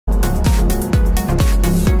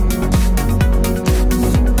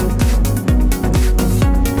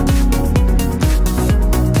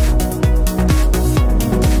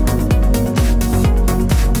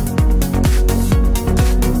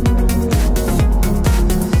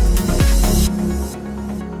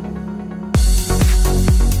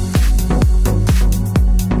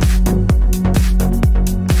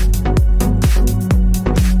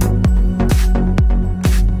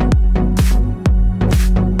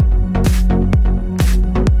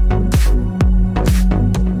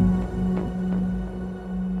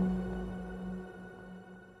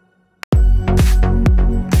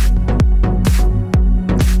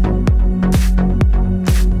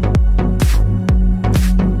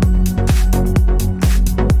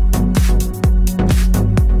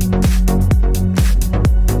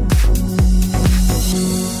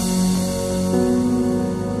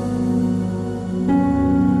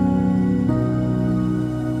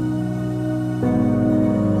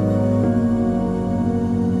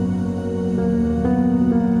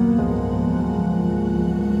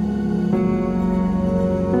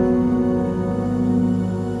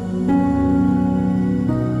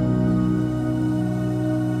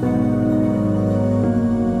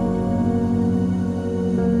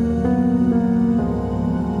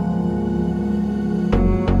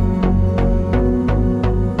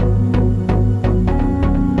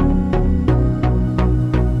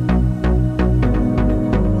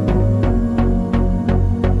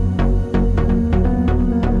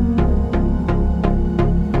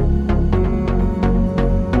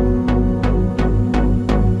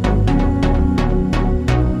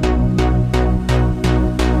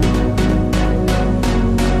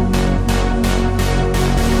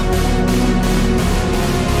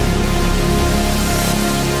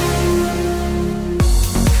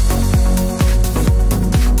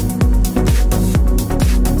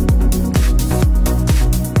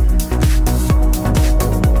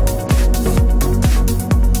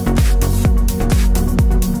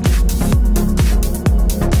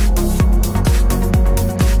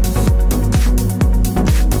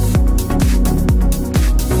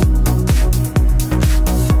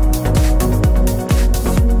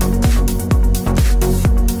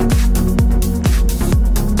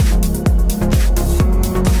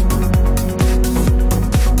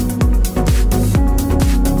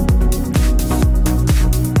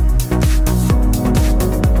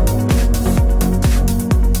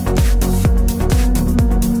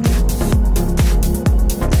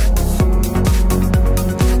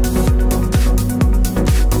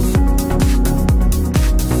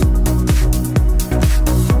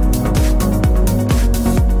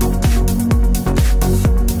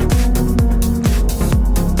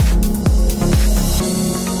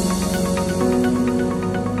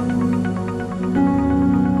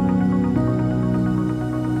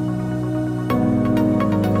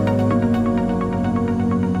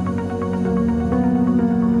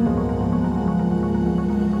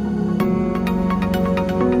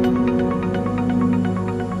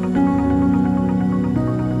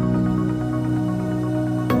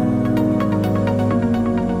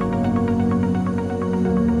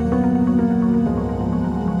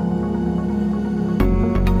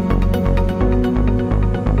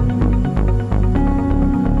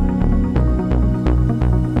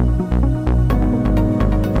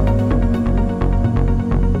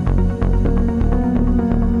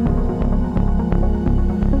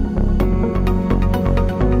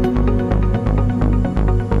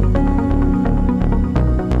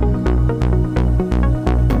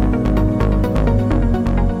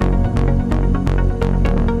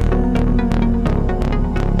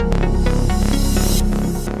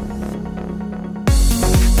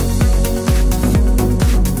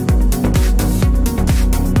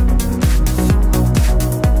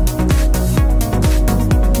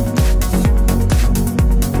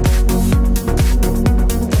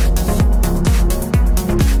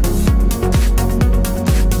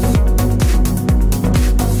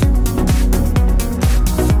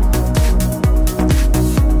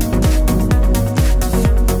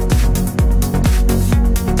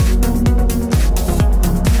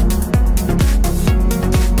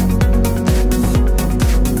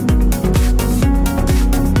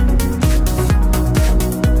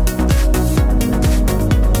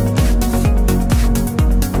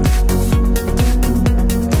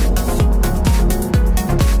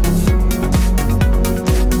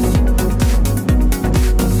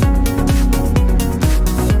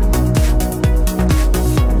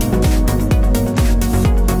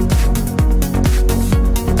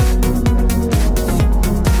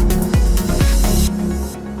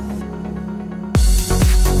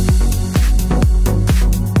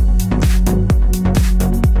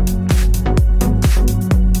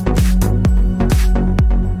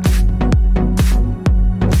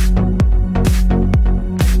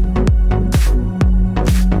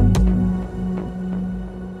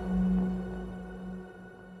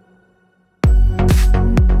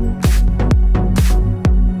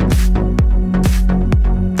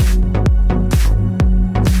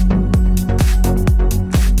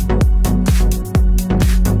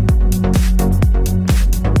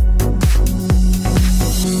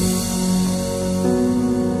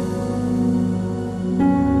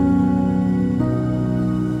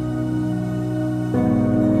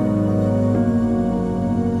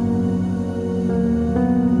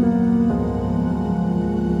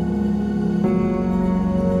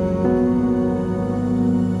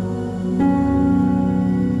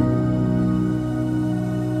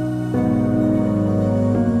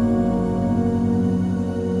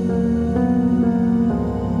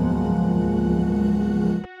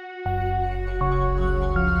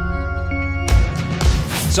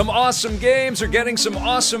Some awesome games are getting some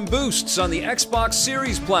awesome boosts on the Xbox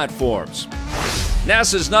Series platforms.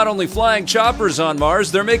 NASA's not only flying choppers on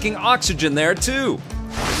Mars, they're making oxygen there too.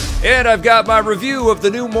 And I've got my review of the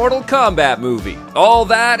new Mortal Kombat movie. All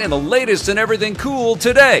that and the latest and everything cool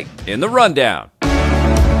today in the Rundown.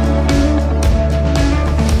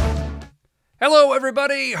 Hello,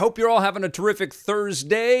 everybody. Hope you're all having a terrific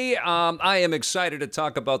Thursday. I am excited to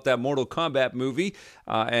talk about that Mortal Kombat movie,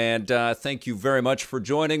 and thank you very much for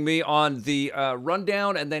joining me on the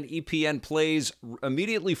Rundown and then EPN Plays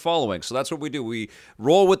immediately following. So that's what we do. We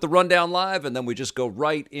roll with the Rundown live, and then we just go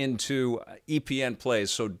right into EPN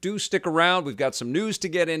Plays. So do stick around. We've got some news to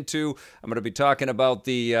get into. I'm going to be talking about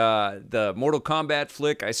the Mortal Kombat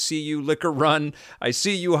flick. I see you, Liquor Run. I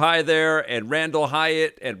see you, Hi There, and Randall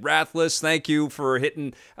Hyatt and Rathless. Thank you for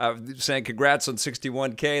hitting, saying congrats on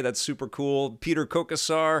 61K. That's super cool. Peter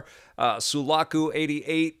Kokasar,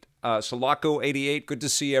 Sulaco88, good to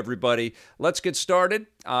see everybody. Let's get started.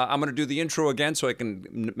 I'm going to do the intro again so I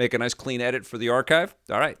can make a nice clean edit for the archive.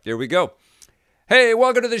 All right, here we go. Hey,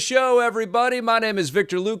 welcome to the show, everybody. My name is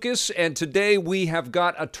Victor Lucas, and today we have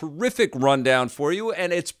got a terrific rundown for you,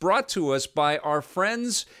 and it's brought to us by our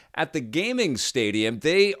friends at the Gaming Stadium.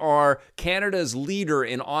 They are Canada's leader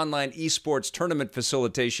in online esports tournament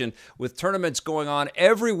facilitation, with tournaments going on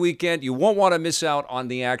every weekend. You won't want to miss out on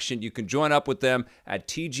the action. You can join up with them at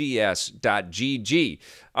tgs.gg.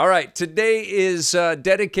 All right, today is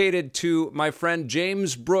dedicated to my friend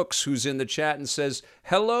James Brooks, who's in the chat and says,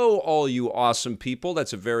 hello, all you awesome people.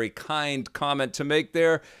 That's a very kind comment to make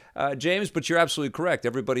there, James, but you're absolutely correct.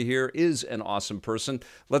 Everybody here is an awesome person.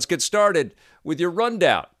 Let's get started with your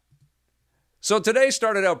rundown. So today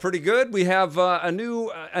started out pretty good. We have a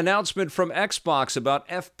new announcement from Xbox about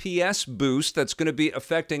FPS Boost that's going to be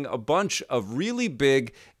affecting a bunch of really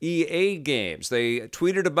big EA games. They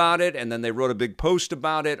tweeted about it, and then they wrote a big post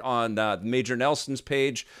about it on Major Nelson's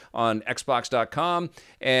page on Xbox.com.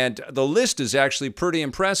 And the list is actually pretty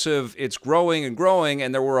impressive. It's growing and growing,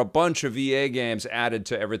 and there were a bunch of EA games added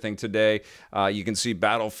to everything today. You can see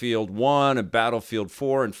Battlefield 1 and Battlefield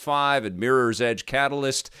 4 and 5 and Mirror's Edge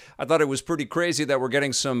Catalyst. I thought it was pretty crazy that we're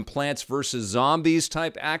getting some Plants vs. Zombies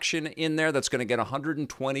type action in there that's going to get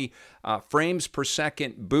 120 frames per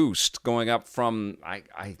second boost, going up from,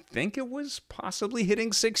 I think it was possibly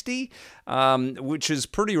hitting 60, which is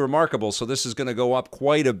pretty remarkable. So this is going to go up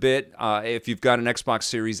quite a bit. If you've got an Xbox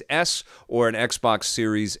Series S or an Xbox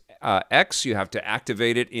Series X, you have to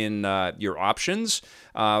activate it in your options.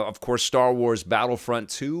 Of course, Star Wars Battlefront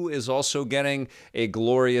 2 is also getting a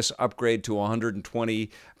glorious upgrade to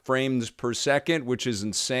 120 frames per second, which is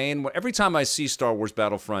insane. Every time I see Star Wars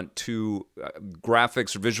Battlefront 2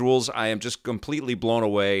 graphics or visuals, I am just completely blown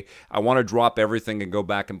away. I want to drop everything and go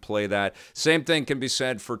back and play that. Same thing can be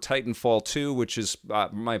said for Titanfall 2, which is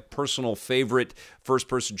my personal favorite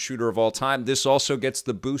first-person shooter of all time. This also gets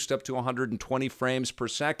the boost up to 120 frames per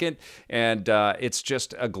second, and it's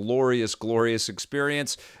just a glorious, glorious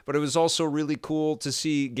experience. But it was also really cool to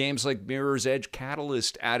see games like Mirror's Edge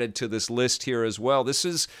Catalyst added to this list here as well. This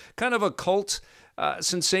is kind of a cult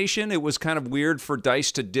sensation. It was kind of weird for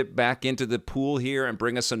DICE to dip back into the pool here and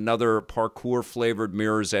bring us another parkour-flavored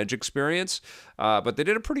Mirror's Edge experience. But they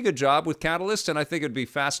did a pretty good job with Catalyst, and I think it'd be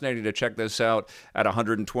fascinating to check this out at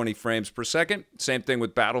 120 frames per second. Same thing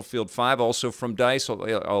with Battlefield 5, also from DICE,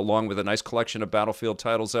 along with a nice collection of Battlefield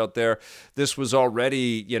titles out there. This was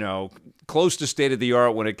already, close to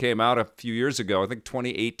state-of-the-art when it came out a few years ago. I think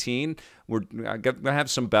 2018. We're going to have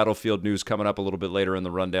some Battlefield news coming up a little bit later in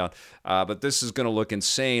the rundown. But this is going to look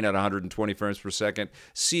insane at 120 frames per second.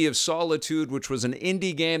 Sea of Solitude, which was an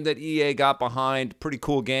indie game that EA got behind. Pretty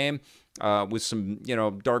cool game. With some,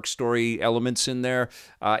 dark story elements in there.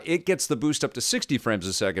 It gets the boost up to 60 frames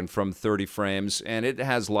a second from 30 frames, and it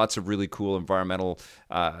has lots of really cool environmental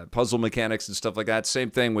puzzle mechanics and stuff like that.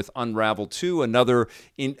 Same thing with Unravel 2, another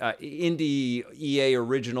indie EA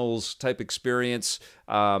Originals type experience,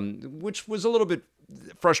 which was a little bit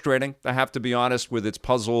frustrating, I have to be honest, with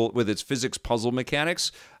its physics puzzle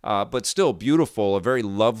mechanics, but still beautiful, a very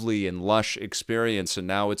lovely and lush experience, and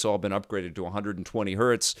now it's all been upgraded to 120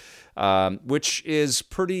 hertz, which is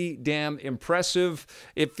pretty damn impressive.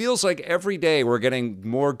 It feels like every day we're getting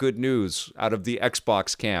more good news out of the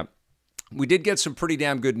Xbox camp. We did get some pretty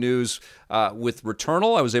damn good news with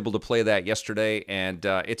Returnal. I was able to play that yesterday, and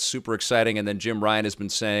it's super exciting. And then Jim Ryan has been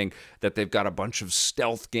saying that they've got a bunch of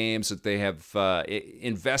stealth games that they have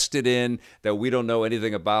invested in that we don't know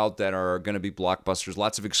anything about that are going to be blockbusters.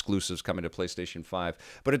 Lots of exclusives coming to PlayStation 5.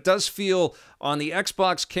 But it does feel on the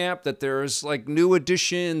Xbox camp that there's like new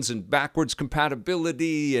additions and backwards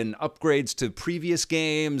compatibility and upgrades to previous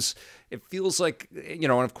games. it feels like, and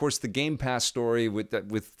of course the Game Pass story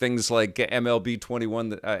with things like MLB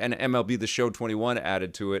 21 and MLB The Show 21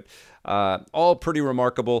 added to it, all pretty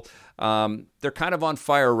remarkable. They're kind of on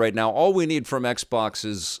fire right now. All we need from Xbox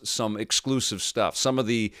is some exclusive stuff, some of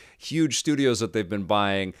the huge studios that they've been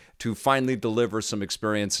buying to finally deliver some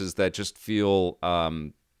experiences that just feel,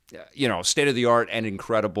 state of the art and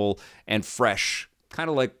incredible and fresh, kind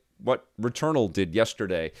of like what Returnal did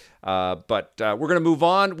yesterday. But we're going to move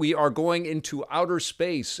on. We are going into outer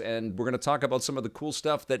space, and we're going to talk about some of the cool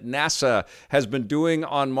stuff that NASA has been doing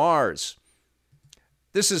on Mars.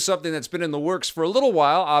 This is something that's been in the works for a little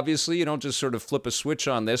while. Obviously, you don't just sort of flip a switch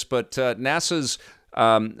on this, but NASA's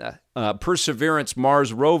Perseverance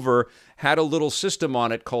Mars rover had a little system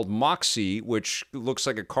on it called MOXIE, which looks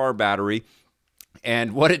like a car battery.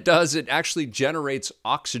 And what it does, it actually generates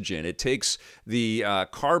oxygen. It takes the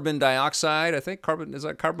carbon dioxide, I think carbon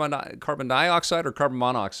dioxide or carbon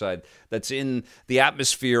monoxide that's in the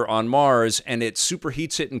atmosphere on Mars, and it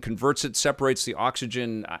superheats it and converts it, separates the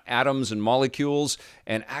oxygen atoms and molecules,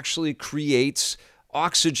 and actually creates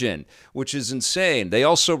oxygen, which is insane. They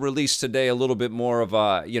also released today a little bit more of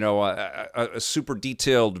a super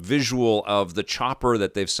detailed visual of the chopper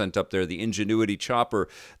that they've sent up there, the Ingenuity chopper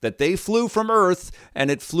that they flew from Earth, and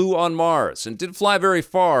it flew on Mars. And didn't fly very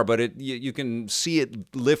far, but you can see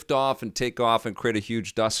it lift off and take off and create a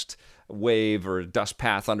huge dust wave or dust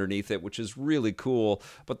path underneath it, which is really cool.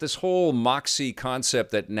 But this whole MOXIE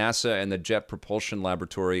concept that NASA and the Jet Propulsion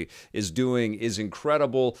Laboratory is doing is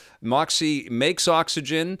incredible. MOXIE makes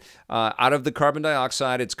oxygen out of the carbon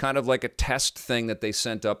dioxide. It's kind of like a test thing that they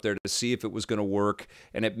sent up there to see if it was going to work,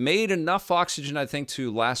 and it made enough oxygen, I think,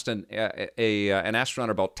 to last an astronaut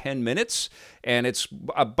about 10 minutes. And it's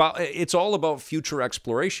all about future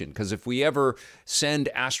exploration, because if we ever send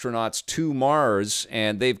astronauts to Mars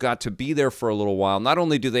and they've got to be there for a little while, not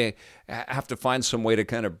only do they have to find some way to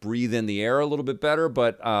kind of breathe in the air a little bit better,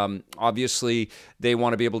 but obviously they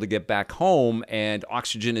want to be able to get back home, and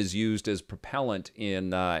oxygen is used as propellant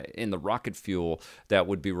in the rocket fuel that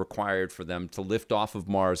would be required for them to lift off of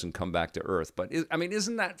Mars and come back to Earth. But I mean,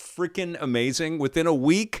 isn't that freaking amazing? Within a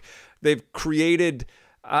week, they've created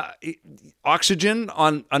oxygen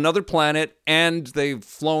on another planet, and they've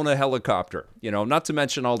flown a helicopter, not to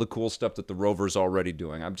mention all the cool stuff that the rover's already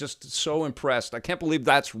doing. I'm just so impressed. I can't believe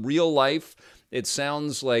that's real life. It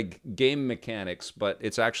sounds like game mechanics, but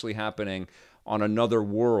it's actually happening on another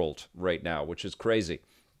world right now, which is crazy.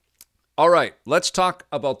 All right, let's talk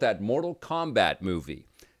about that Mortal Kombat movie.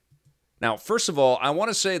 Now, first of all, I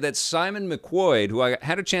want to say that Simon McQuoid, who I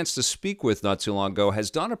had a chance to speak with not too long ago,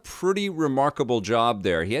 has done a pretty remarkable job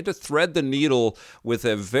there. He had to thread the needle with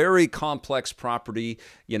a very complex property,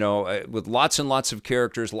 with lots and lots of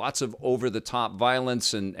characters, lots of over-the-top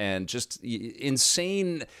violence, and just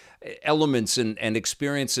insane elements and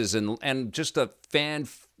experiences, and just a fan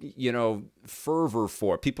fervor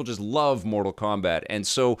for it. People just love Mortal Kombat. And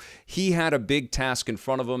so he had a big task in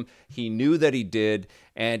front of him. He knew that he did,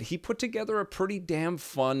 and he put together a pretty damn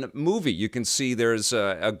fun movie. You can see there's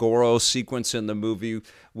a Goro sequence in the movie.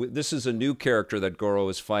 This is a new character that Goro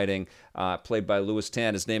is fighting, played by Louis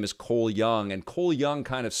Tan. His name is Cole Young, and Cole Young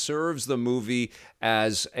kind of serves the movie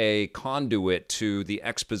as a conduit to the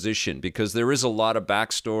exposition, because there is a lot of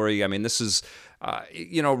backstory. I mean, this is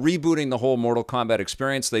rebooting the whole Mortal Kombat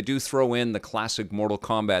experience. They do throw in the classic Mortal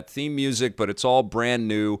Kombat theme music, but it's all brand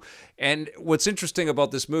new. And what's interesting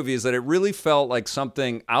about this movie is that it really felt like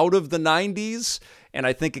something out of the 90s, and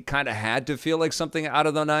I think it kind of had to feel like something out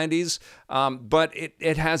of the 90s, but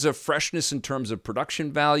it has a freshness in terms of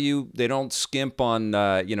production value. They don't skimp on,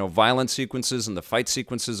 violent sequences, and the fight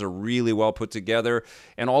sequences are really well put together,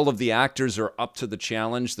 and all of the actors are up to the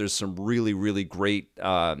challenge. There's some really, really great,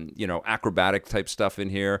 acrobatic type stuff in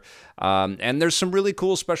here, and there's some really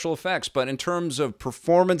cool special effects, but in terms of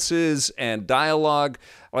performances and dialogue,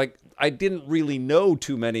 I didn't really know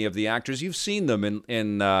too many of the actors. You've seen them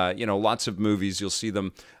in lots of movies. You'll see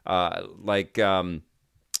them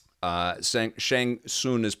Shang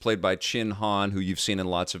Tsung is played by Chin Han, who you've seen in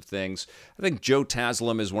lots of things. I think Joe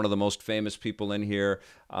Taslim is one of the most famous people in here.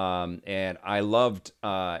 And I loved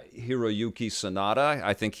Hiroyuki Sanada.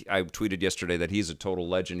 I think I tweeted yesterday that he's a total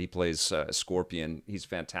legend. He plays Scorpion. He's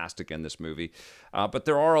fantastic in this movie. But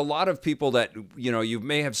there are a lot of people that, you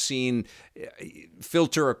may have seen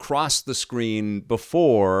filter across the screen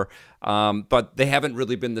before, but they haven't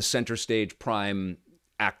really been the center stage prime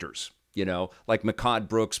actors. You know, like Mehcad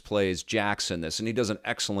Brooks plays Jax in this, and he does an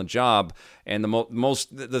excellent job. And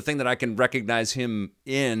the thing that I can recognize him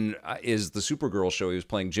in is the Supergirl show. He was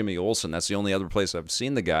playing Jimmy Olsen. That's the only other place I've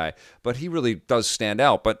seen the guy, but he really does stand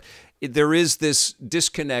out. But there is this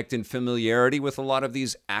disconnect in familiarity with a lot of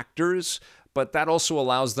these actors, but that also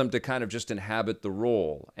allows them to kind of just inhabit the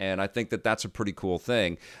role. And I think that that's a pretty cool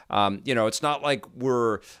thing. You know, it's not like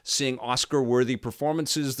we're seeing Oscar-worthy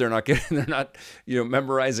performances. They're not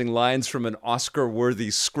memorizing lines from an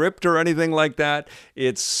Oscar-worthy script or anything like that.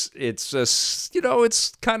 It's just,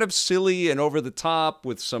 it's kind of silly and over the top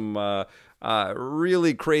with some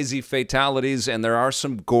really crazy fatalities, and there are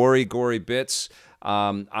some gory bits.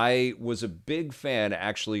 I was a big fan,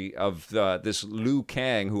 actually, of this Liu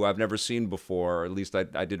Kang, who I've never seen before, or at least I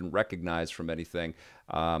didn't recognize from anything.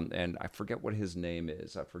 And I forget what his name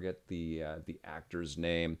is. I forget the actor's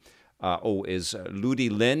name. Is Ludi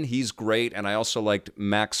Lin. He's great. And I also liked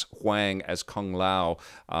Max Huang as Kung Lao,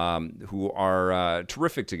 who are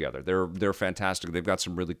terrific together. They're fantastic. They've got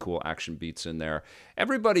some really cool action beats in there.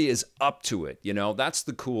 Everybody is up to it. That's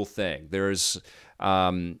the cool thing. There's...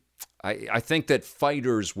 I think that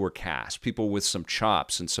fighters were cast, people with some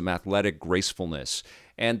chops and some athletic gracefulness.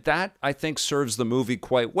 And that, I think, serves the movie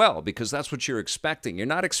quite well, because that's what you're expecting. You're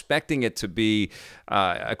not expecting it to be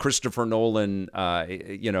a Christopher Nolan,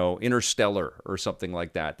 Interstellar or something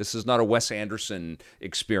like that. This is not a Wes Anderson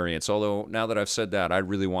experience. Although, now that I've said that, I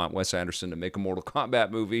really want Wes Anderson to make a Mortal Kombat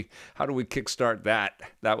movie. How do we kickstart that?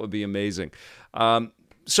 That would be amazing.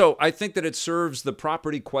 So I think that it serves the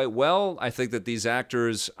property quite well. I think that these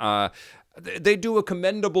actors, they do a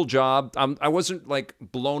commendable job. I wasn't like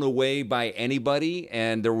blown away by anybody,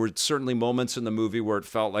 and there were certainly moments in the movie where it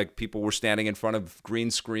felt like people were standing in front of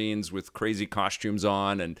green screens with crazy costumes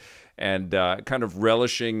on and kind of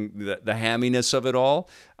relishing the hamminess of it all.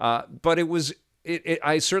 But it was,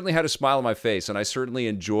 I certainly had a smile on my face, and I certainly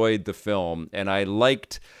enjoyed the film, and I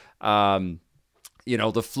liked...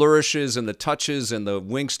 the flourishes and the touches and the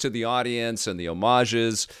winks to the audience and the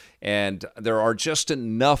homages. And there are just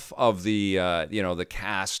enough of the, the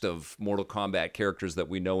cast of Mortal Kombat characters that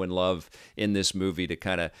we know and love in this movie to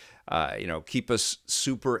kind of, keep us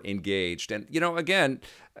super engaged. And, again,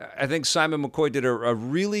 I think Simon McCoy did a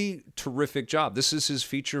really terrific job. This is his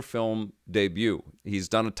feature film debut. He's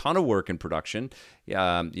done a ton of work in production.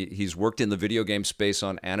 He's worked in the video game space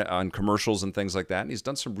on commercials and things like that, and he's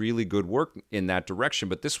done some really good work in that direction.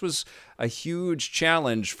 But this was a huge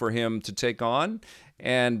challenge for him to take on,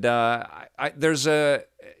 and there's a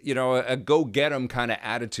go-get-em kind of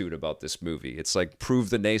attitude about this movie. It's like, prove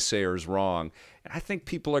the naysayers wrong. And I think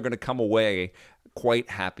people are going to come away quite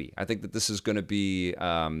happy. I think that this is going to be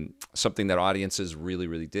something that audiences really,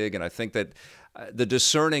 really dig. And I think that the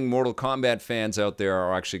discerning Mortal Kombat fans out there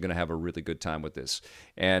are actually going to have a really good time with this.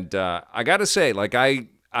 And I got to say, like,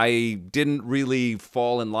 I didn't really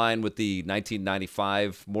fall in line with the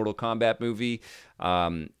 1995 Mortal Kombat movie.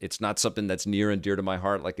 It's not something that's near and dear to my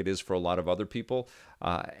heart like it is for a lot of other people.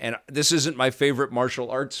 And this isn't my favorite martial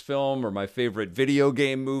arts film or my favorite video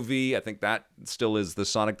game movie. I think that still is the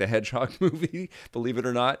Sonic the Hedgehog movie, believe it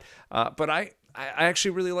or not. But I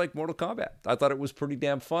actually really like Mortal Kombat. I thought it was pretty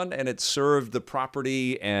damn fun, and it served the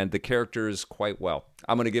property and the characters quite well.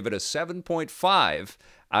 I'm going to give it a 7.5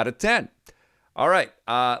 out of 10. All right,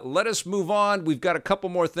 let us move on. We've got a couple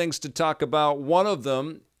more things to talk about. One of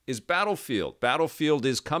them is Battlefield. Battlefield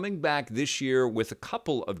is coming back this year with a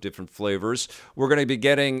couple of different flavors. We're going to be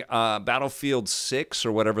getting Battlefield 6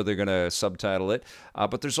 or whatever they're going to subtitle it,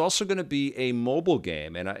 but there's also going to be a mobile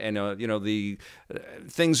game, and the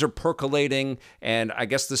things are percolating, and I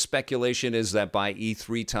guess the speculation is that by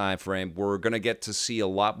E3 timeframe, we're going to get to see a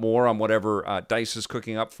lot more on whatever DICE is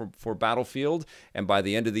cooking up for Battlefield, and by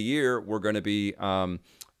the end of the year, we're going to be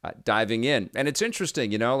diving in. And it's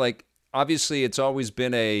interesting, obviously, it's always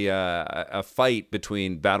been a fight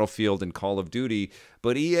between Battlefield and Call of Duty,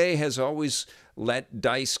 but EA has always let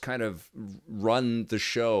DICE kind of run the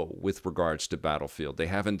show with regards to Battlefield. They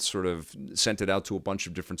haven't sort of sent it out to a bunch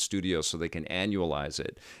of different studios so they can annualize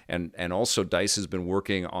it. And also, DICE has been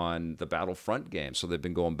working on the Battlefront game, so they've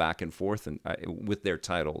been going back and forth with their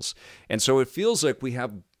titles. And so it feels like we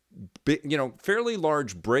have fairly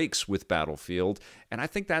large breaks with Battlefield, and I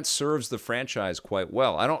think that serves the franchise quite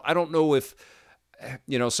well. I don't know if,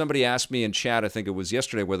 somebody asked me in chat, I think it was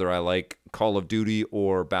yesterday, whether I like Call of Duty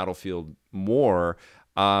or Battlefield more,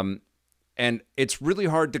 and it's really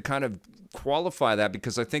hard to kind of qualify that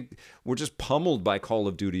because I think we're just pummeled by Call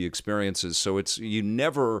of Duty experiences, so you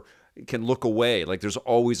never can look away. Like, there's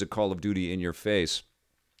always a Call of Duty in your face.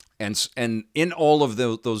 And in all of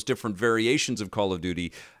those different variations of Call of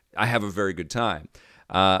Duty, I have a very good time.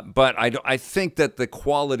 But I think that the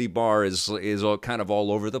quality bar is all, kind of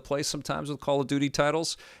all over the place sometimes with Call of Duty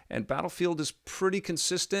titles, and Battlefield is pretty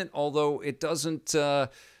consistent, although it doesn't. I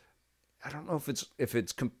don't know if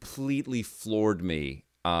it's completely floored me.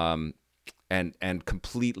 And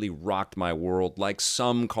completely rocked my world like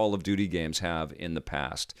some Call of Duty games have in the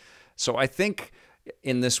past. So I think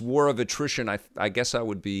in this war of attrition, I guess I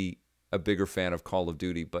would be a bigger fan of Call of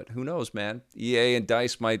Duty, but who knows, man? EA and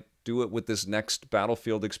DICE might do it with this next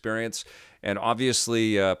Battlefield experience. And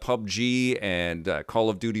obviously PUBG and Call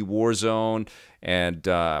of Duty Warzone and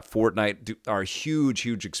Fortnite are huge,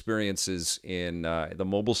 huge experiences in the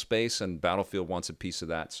mobile space, and Battlefield wants a piece of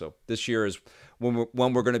that. So this year is when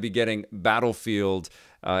we're going to be getting Battlefield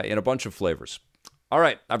in a bunch of flavors. All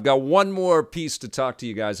right, I've got one more piece to talk to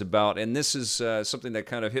you guys about, and this is something that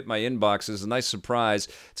kind of hit my inbox as a nice surprise.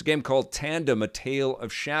 It's a game called Tandem, A Tale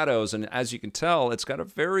of Shadows, and as you can tell, it's got a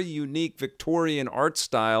very unique Victorian art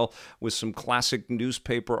style with some classic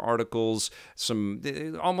newspaper articles, some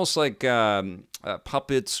almost like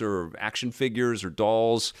puppets or action figures or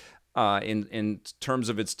dolls. In terms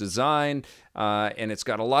of its design, and it's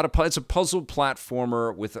got a lot of it's a puzzle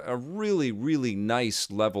platformer with a really, really nice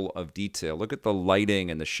level of detail. Look at the lighting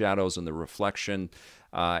and the shadows and the reflection.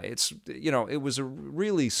 It was a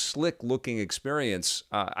really slick looking experience.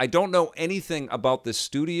 I don't know anything about this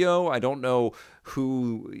studio. I don't know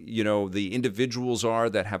who, the individuals are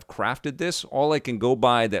that have crafted this. All I can go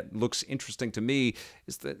by that looks interesting to me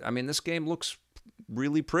is that, this game looks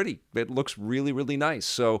really pretty. It looks really, really nice.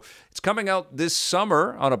 So it's coming out this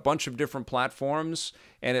summer on a bunch of different platforms,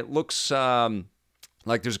 and it looks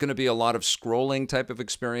like there's going to be a lot of scrolling type of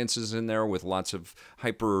experiences in there with lots of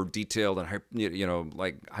hyper detailed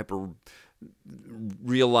and hyper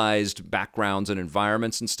realized backgrounds and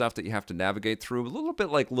environments and stuff that you have to navigate through. A little bit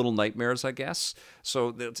like Little Nightmares, I guess.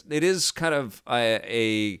 So it is kind of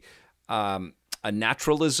a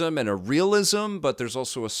naturalism and a realism, but there's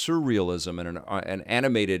also a surrealism and an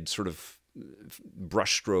animated sort of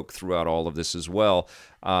brushstroke throughout all of this as well.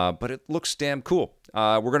 But it looks damn cool.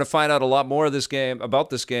 We're going to find out a lot more about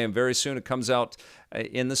this game very soon. It comes out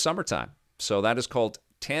in the summertime. So that is called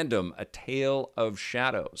Tandem, A Tale of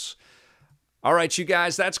Shadows. All right, you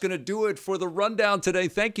guys, that's going to do it for the rundown today.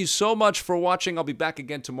 Thank you so much for watching. I'll be back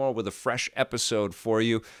again tomorrow with a fresh episode for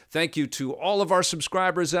you. Thank you to all of our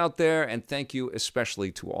subscribers out there, and thank you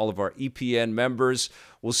especially to all of our EPN members.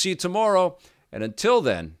 We'll see you tomorrow, and until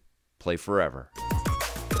then, play forever.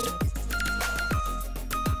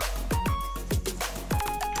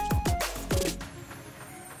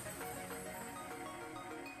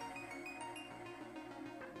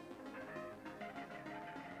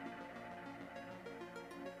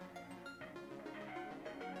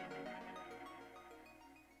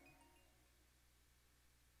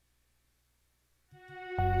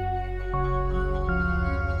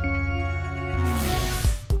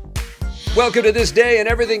 Welcome to This Day and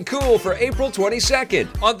Everything Cool for April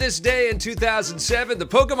 22nd. On this day in 2007, the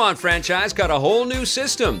Pokemon franchise got a whole new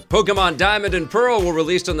system. Pokemon Diamond and Pearl were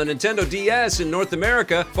released on the Nintendo DS in North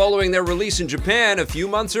America, following their release in Japan a few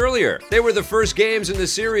months earlier. They were the first games in the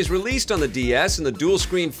series released on the DS, and the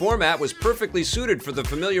dual-screen format was perfectly suited for the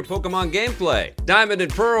familiar Pokemon gameplay. Diamond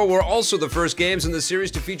and Pearl were also the first games in the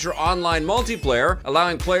series to feature online multiplayer,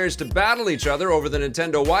 allowing players to battle each other over the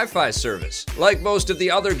Nintendo Wi-Fi service. Like most of the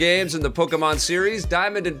other games in the Pokemon series,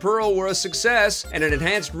 Diamond and Pearl were a success, and an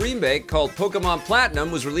enhanced remake called Pokemon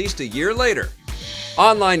Platinum was released a year later.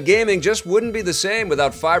 Online gaming just wouldn't be the same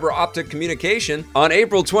without fiber optic communication. On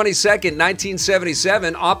April 22,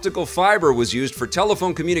 1977, optical fiber was used for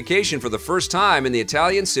telephone communication for the first time in the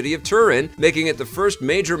Italian city of Turin, making it the first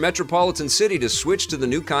major metropolitan city to switch to the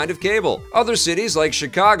new kind of cable. Other cities like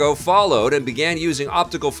Chicago followed and began using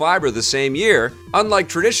optical fiber the same year. Unlike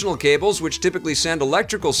traditional cables, which typically send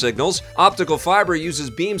electrical signals, optical fiber uses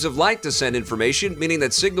beams of light to send information, meaning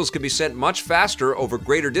that signals can be sent much faster over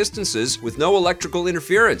greater distances with no electrical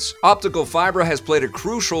interference. Optical fiber has played a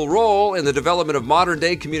crucial role in the development of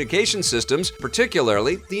modern-day communication systems,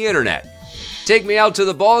 particularly the Internet. Take me out to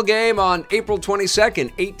the ball game on April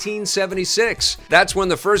 22nd, 1876. That's when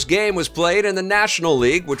the first game was played in the National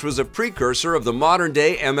League, which was a precursor of the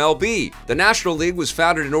modern-day MLB. The National League was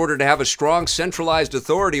founded in order to have a strong centralized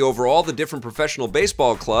authority over all the different professional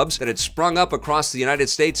baseball clubs that had sprung up across the United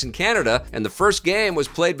States and Canada, and the first game was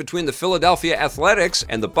played between the Philadelphia Athletics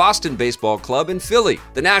and the Boston Baseball Club in Philly.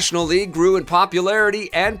 The National League grew in popularity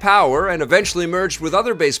and power and eventually merged with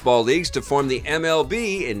other baseball leagues to form the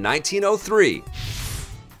MLB in 1903.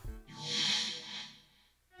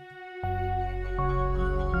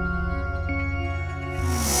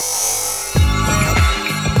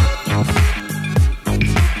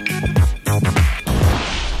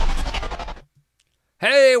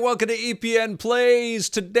 welcome to EPN Plays.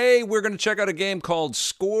 Today we're going to check out a game called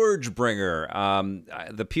ScourgeBringer.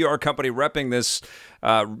 The PR company repping this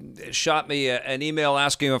shot me an email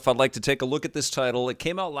asking if I'd like to take a look at this title. It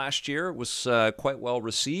came out last year. It was quite well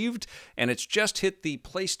received, and it's just hit the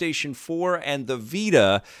PlayStation 4 and the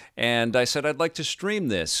Vita, and I said I'd like to stream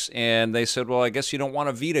this, and they said, well, I guess you don't want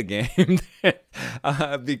a Vita game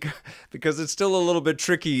because it's still a little bit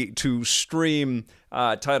tricky to stream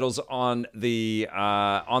titles on the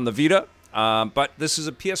Vita. But this is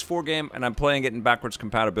a PS4 game, and I'm playing it in backwards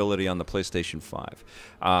compatibility on the PlayStation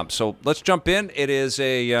 5. So let's jump in. It is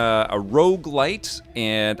a roguelite,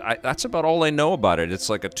 and that's about all I know about it. It's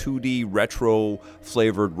like a 2D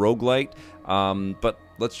retro-flavored roguelite. But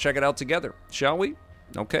let's check it out together, shall we?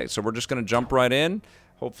 Okay, so we're just going to jump right in.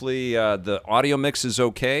 Hopefully the audio mix is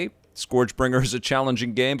okay. ScourgeBringer is a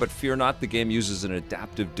challenging game, but fear not, the game uses an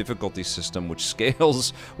adaptive difficulty system which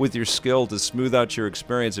scales with your skill to smooth out your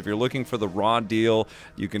experience. If you're looking for the raw deal,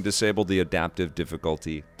 you can disable the adaptive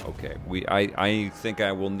difficulty. Okay, I think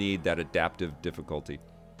I will need that adaptive difficulty.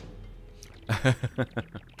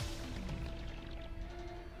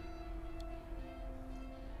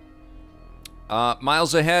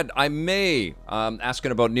 Miles ahead, I may,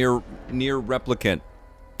 asking about near replicant.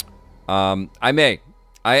 I may.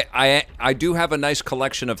 I do have a nice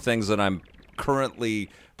collection of things that I'm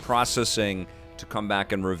currently processing to come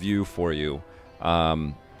back and review for you.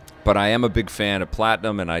 But I am a big fan of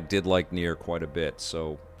Platinum, and I did like Nier quite a bit.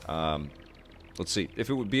 So let's see.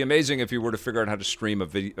 If it would be amazing if you were to figure out how to stream a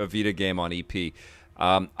Vita game on EP.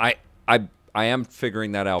 I am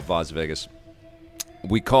figuring that out, Vaz Vegas.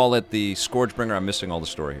 We call it the ScourgeBringer. I'm missing all the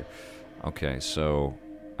story here. Okay, so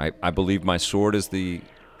I believe my sword is the...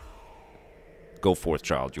 Go forth,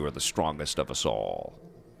 child. You are the strongest of us all.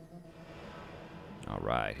 All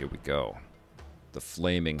right, here we go. The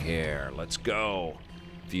flaming hair. Let's go.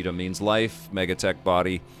 Vita means life. Megatech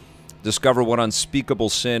body. Discover what unspeakable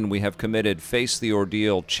sin we have committed. Face the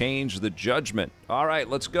ordeal. Change the judgment. All right,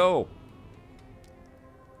 let's go.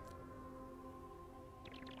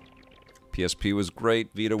 PSP was great.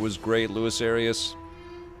 Vita was great. Louis Arias.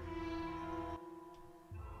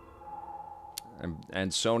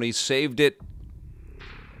 And Sony saved it.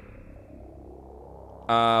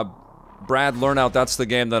 Brad, learn out. That's the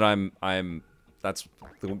game that that's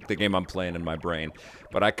the game I'm playing in my brain.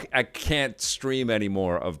 But I can't stream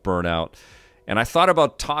anymore of Burnout. And I thought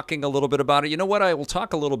about talking a little bit about it. You know what? I will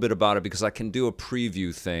talk a little bit about it because I can do a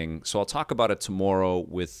preview thing. So I'll talk about it tomorrow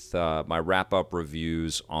with my wrap-up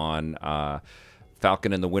reviews on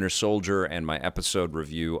Falcon and the Winter Soldier and my episode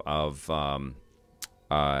review of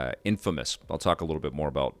Infamous. I'll talk a little bit more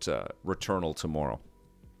about Returnal tomorrow.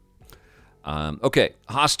 Okay,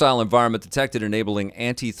 hostile environment detected, enabling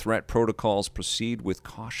anti-threat protocols. Proceed with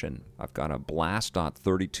caution. I've got a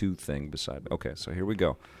blast.32 thing beside me. Okay, so here we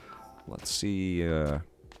go. Let's see. It's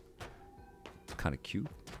kind of cute.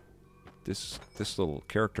 This little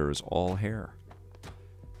character is all hair.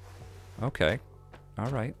 Okay, all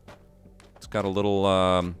right. It's got a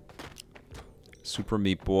little Super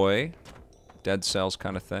Meat Boy, Dead Cells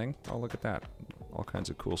kind of thing. Oh, look at that. All kinds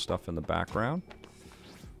of cool stuff in the background.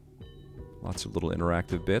 Lots of little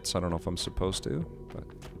interactive bits. I don't know if I'm supposed to, but...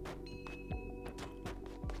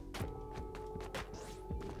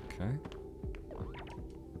 Okay.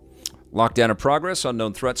 Lockdown in progress.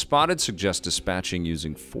 Unknown threat spotted. Suggest dispatching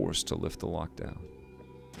using force to lift the lockdown.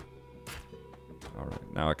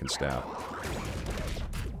 Alright, now I can stab.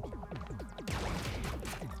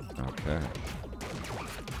 Okay.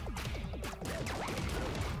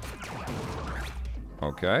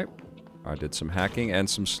 Okay. I did some hacking and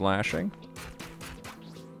some slashing.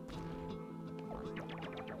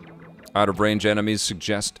 Out-of-range enemies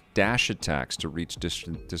suggest dash attacks to reach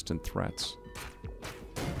distant threats.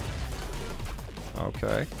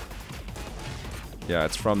 Okay. Yeah,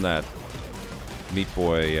 it's from that Meat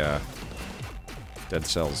Boy Dead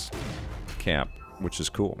Cells camp, which is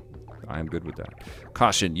cool. I am good with that.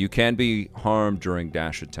 Caution, you can be harmed during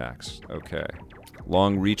dash attacks. Okay.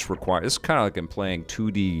 Long reach required. This is kind of like I'm playing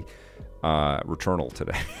 2D Returnal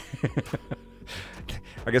today.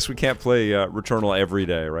 I guess we can't play Returnal every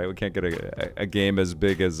day, right? We can't get a game as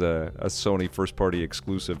big as a Sony first-party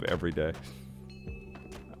exclusive every day.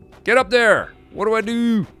 Get up there! What do I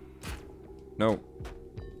do? No.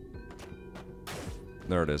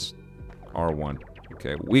 There it is. R1.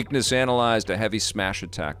 Okay. Weakness analyzed. A heavy smash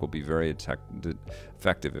attack will be very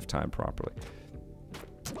effective if timed properly.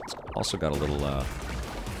 It's also got a little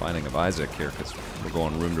Binding of Isaac here because we're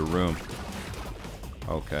going room to room.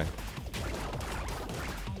 Okay.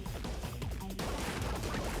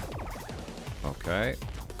 Okay.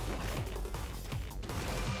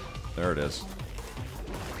 There it is.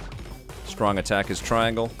 Strong attack is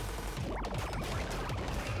triangle.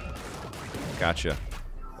 Gotcha.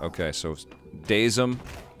 Okay, so daze him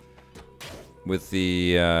with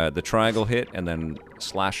the triangle hit, and then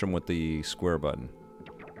slash him with the square button.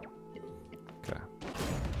 Okay.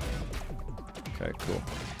 Okay, cool.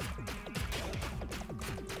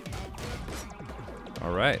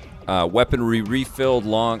 All right. Weaponry refilled,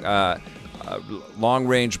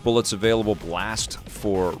 long-range bullets available, blast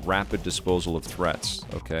for rapid disposal of threats.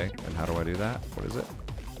 Okay, and how do I do that? What is it?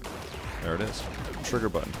 There it is. Trigger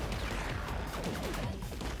button.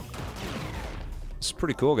 This is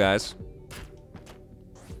pretty cool, guys.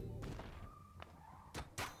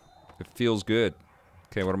 It feels good.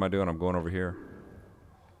 Okay, what am I doing? I'm going over here.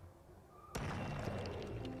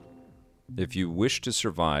 If you wish to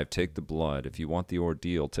survive, take the blood. If you want the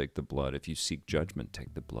ordeal, take the blood. If you seek judgment,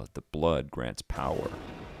 take the blood. The blood grants power.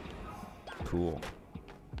 Cool.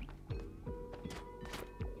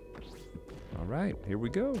 All right, here we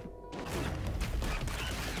go.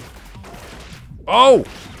 Oh!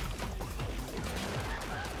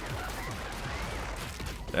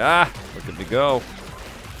 Ah, look at me go.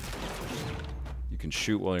 You can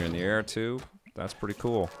shoot while you're in the air, too. That's pretty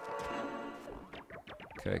cool.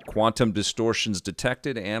 Okay, quantum distortions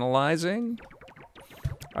detected. Analyzing.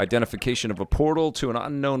 Identification of a portal to an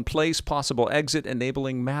unknown place. Possible exit.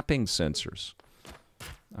 Enabling mapping sensors.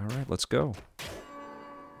 All right, let's go.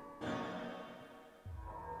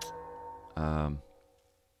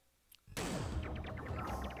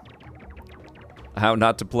 How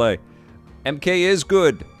not to play. MK is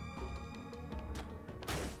good.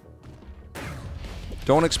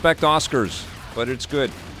 Don't expect Oscars, but it's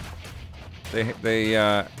good. They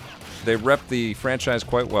rep the franchise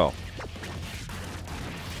quite well.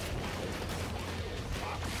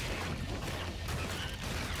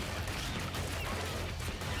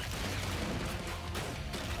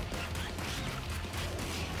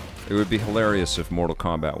 It would be hilarious if Mortal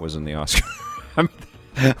Kombat was in the Oscar.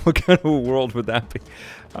 What kind of a world would that be?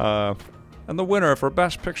 And the winner for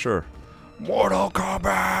Best Picture, Mortal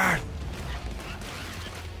Kombat!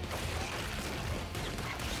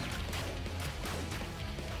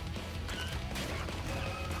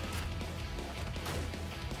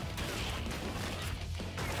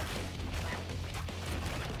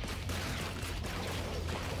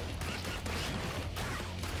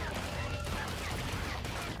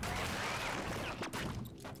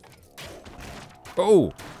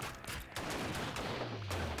 Oh!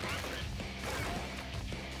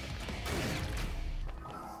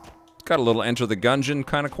 It's got a little Enter the Gungeon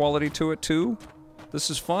kind of quality to it, too.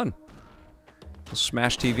 This is fun.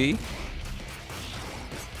 Smash TV.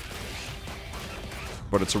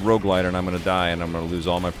 But it's a roguelite, and I'm going to die, and I'm going to lose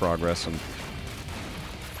all my progress, and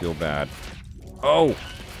feel bad. Oh!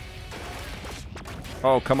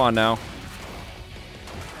 Oh, come on now.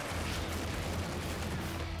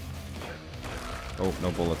 Oh,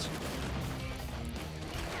 no bullets.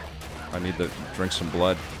 I need to drink some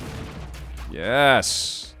blood.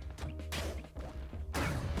 Yes!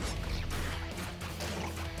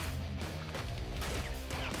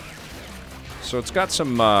 So it's got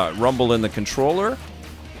some rumble in the controller.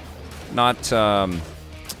 Not the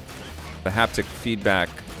haptic feedback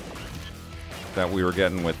that we were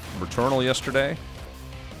getting with Returnal yesterday.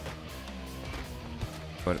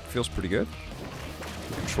 But it feels pretty good.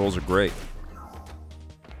 The controls are great.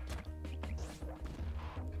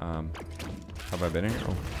 Have I been in here?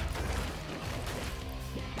 Oh.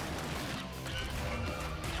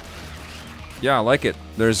 Yeah, I like it.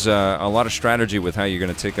 There's a lot of strategy with how you're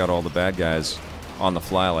going to take out all the bad guys on the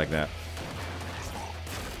fly like that.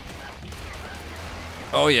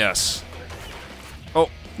 Oh, yes. Oh,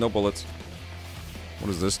 no bullets. What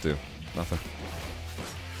does this do? Nothing.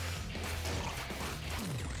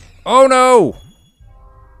 Oh, no!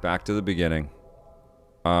 Back to the beginning.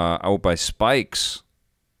 Oh, by spikes.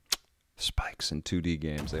 Spikes in 2D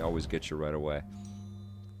games. They always get you right away.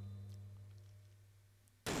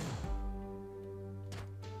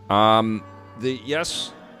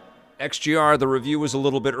 Yes, XGR, the review was a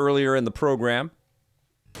little bit earlier in the program.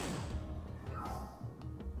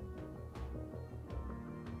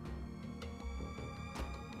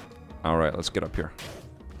 All right, let's get up here.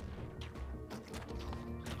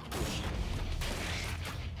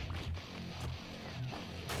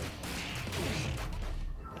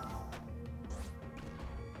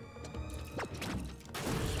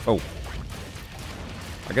 Oh.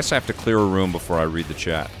 I guess I have to clear a room before I read the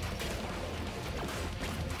chat.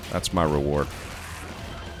 That's my reward.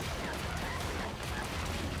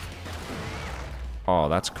 Oh,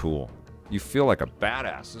 that's cool. You feel like a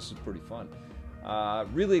badass. This is pretty fun.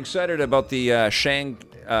 Really excited about the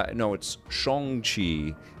it's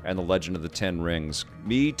Shang-Chi and the Legend of the Ten Rings.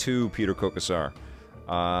 Me too, Peter Kokasar.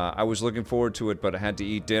 I was looking forward to it, but I had to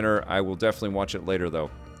eat dinner. I will definitely watch it later, though.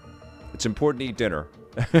 It's important to eat dinner.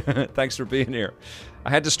 Thanks for being here. I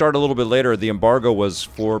had to start a little bit later. The embargo was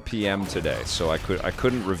 4 p.m. today, so I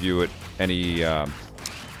couldn't review it any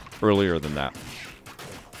earlier than that.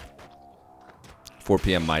 4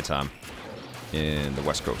 p.m. my time in the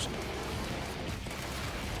West Coast.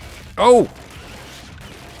 Oh!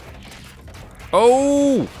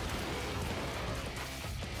 Oh!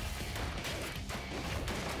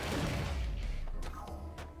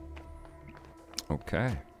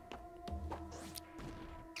 Okay.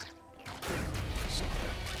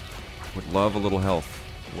 Would love a little health.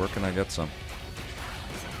 Where can I get some?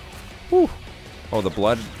 Whew. Oh, the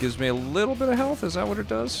blood gives me a little bit of health? Is that what it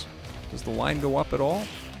does? Does the line go up at all?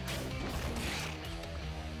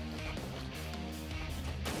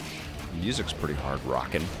 The music's pretty hard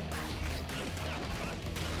rocking.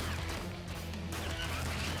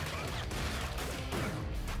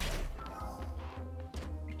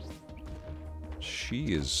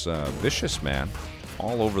 She is vicious, man.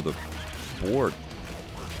 All over the board.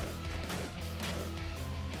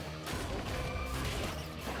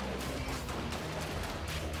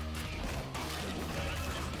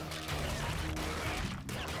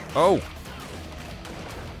 Oh!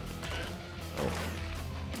 Oh.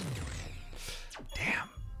 Damn.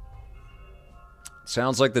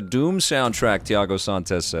 Sounds like the Doom soundtrack, Tiago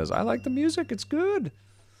Santos says. I like the music, it's good.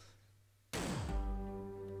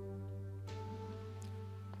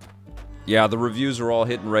 Yeah, the reviews are all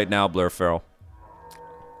hitting right now, Blair Farrell.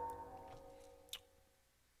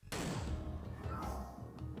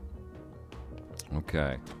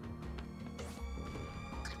 Okay.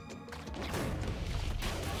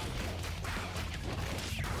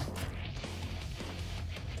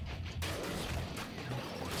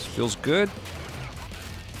 This feels good.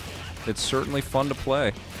 It's certainly fun to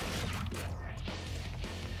play.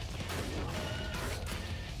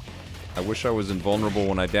 I wish I was invulnerable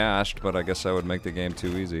when I dashed, but I guess I would make the game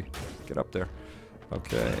too easy. Get up there.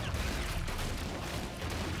 Okay.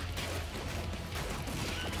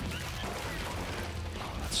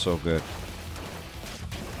 That's so good.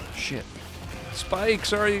 Shit.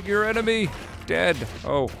 Spikes are your enemy. Dead.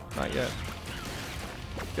 Oh, not yet.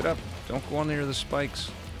 Get up. Don't go on near the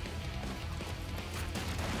spikes.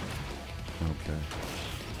 Okay.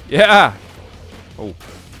 Yeah! Oh.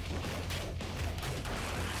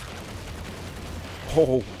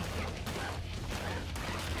 Oh.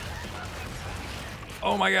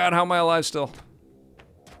 Oh my god, how am I alive still?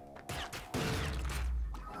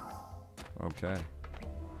 Okay.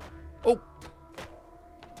 Oh!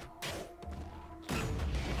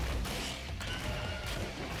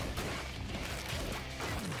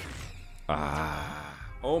 Ah.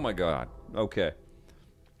 Oh my god. Okay.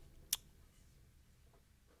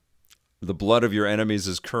 The blood of your enemies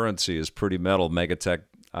is currency is pretty metal, Megatech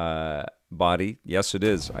body. Yes, it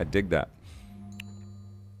is. I dig that.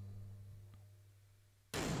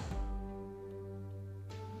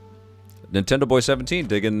 Nintendo Boy 17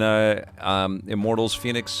 digging Immortals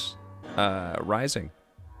Phoenix Rising.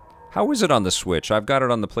 How is it on the Switch? I've got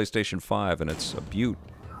it on the PlayStation 5 and it's a beaut.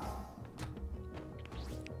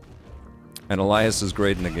 And Elias is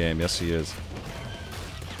great in the game. Yes, he is.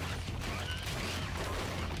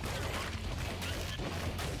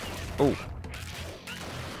 Oh.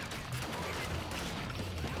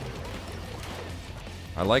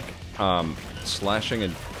 I like slashing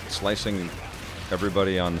and slicing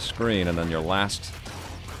everybody on the screen, and then your last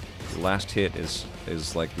hit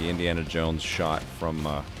is like the Indiana Jones shot from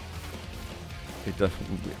it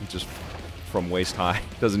just from waist high.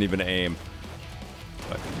 Doesn't even aim.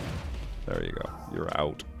 But there you go. You're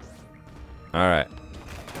out. All right.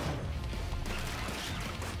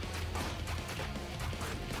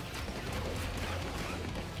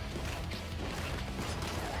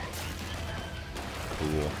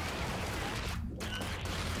 Cool.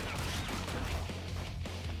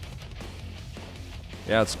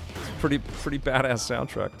 Yeah, it's pretty badass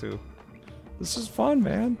soundtrack too. This is fun,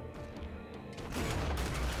 man.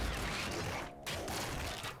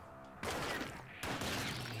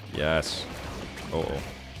 Yes. Uh-oh.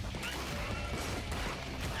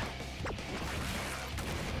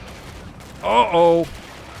 Uh-oh.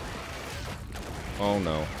 Oh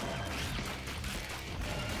no.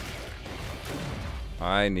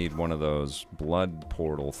 I need one of those blood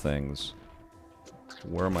portal things.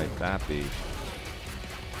 Where might that be?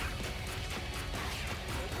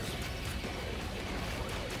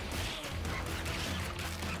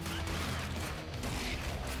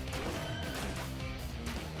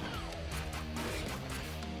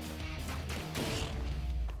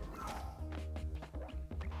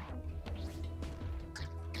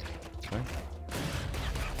 thing.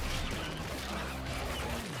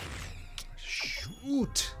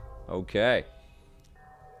 Shoot! Okay.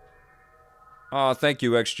 Oh, thank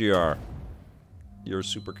you, XGR. You're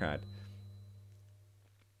super kind.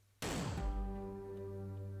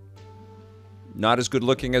 Not as good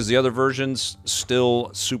looking as the other versions, still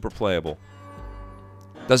super playable.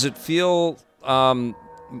 Does it feel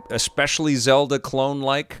especially Zelda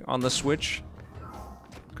clone-like on the Switch?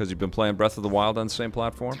 Because you've been playing Breath of the Wild on the same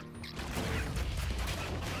platform?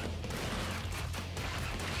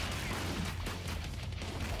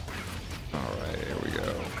 Alright, here we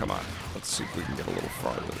go. Come on. Let's see if we can get a little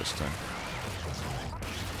farther this time.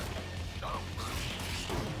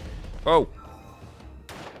 Oh!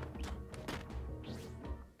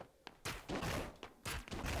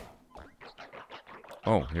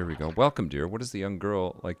 Oh, here we go. Welcome, dear. What is the young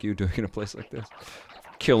girl like you doing in a place like this?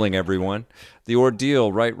 Killing everyone. The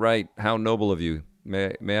ordeal, right. How noble of you.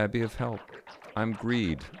 May I be of help? I'm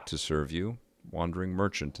Greed to serve you. Wandering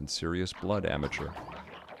merchant and serious blood amateur.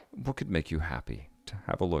 What could make you happy?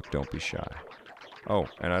 Have a look, don't be shy. Oh,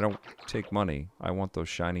 and I don't take money. I want those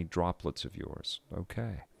shiny droplets of yours.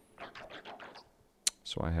 Okay.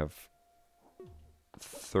 So I have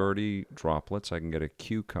 30 droplets. I can get a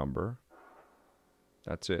cucumber.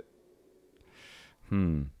 That's it.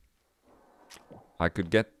 I could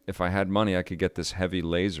get, if I had money, I could get this heavy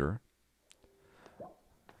laser.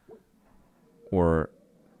 Or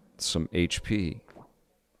some HP.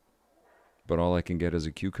 But all I can get is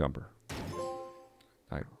a cucumber.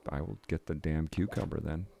 I will get the damn cucumber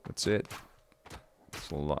then. That's it. It's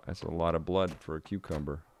a lot of blood for a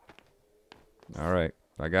cucumber. Alright,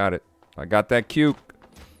 I got it. I got that cuke.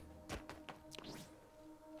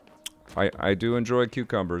 I do enjoy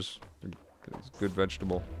cucumbers. It's a good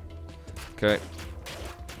vegetable. Okay.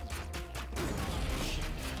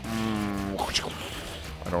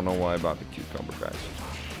 I don't know why I bought the cucumber, guys.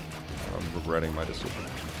 I'm regretting my decision.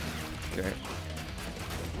 Okay.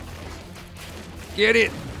 Get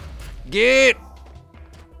it! Get!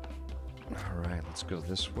 Alright, let's go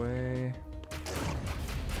this way.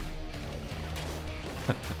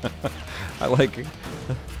 I like it.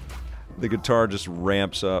 The guitar just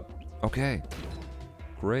ramps up. Okay.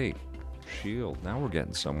 Great. Shield. Now we're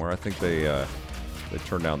getting somewhere. I think they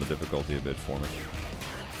turned down the difficulty a bit for me.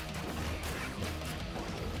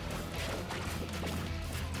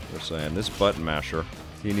 They're saying, this button masher,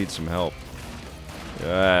 he needs some help.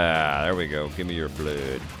 Ah, there we go. Give me your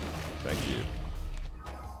blood. Thank you.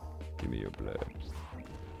 Give me your blood.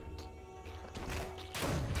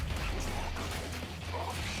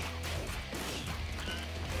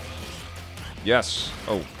 Yes.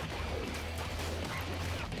 Oh.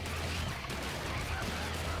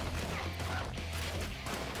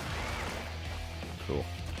 Cool.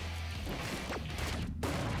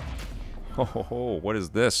 Oh, what is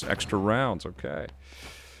this? Extra rounds. Okay.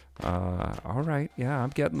 All right. Yeah,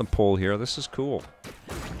 I'm getting the pull here. This is cool.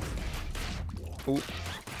 Ooh,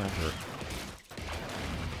 that hurt.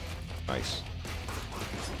 Nice.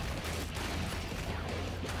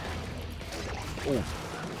 Ooh.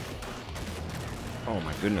 Oh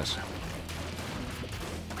my goodness.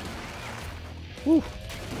 Woo.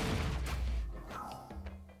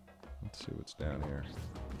 Let's see what's down here.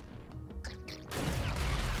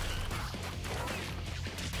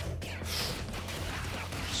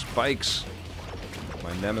 Spikes.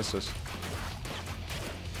 My nemesis.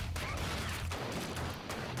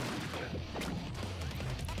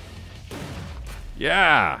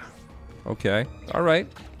 Yeah. Okay. All right.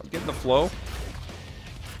 I'm getting the flow.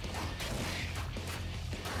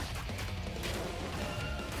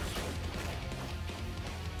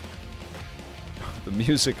 The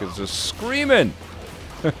music is just screaming.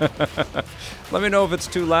 Let me know if it's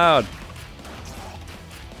too loud.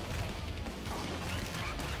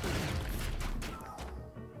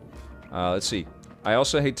 Let's see. I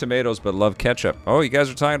also hate tomatoes, but love ketchup. Oh, you guys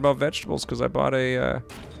are talking about vegetables because I bought a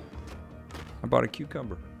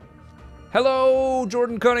cucumber. Hello,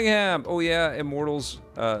 Jordan Cunningham. Oh yeah, Immortals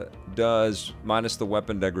does, minus the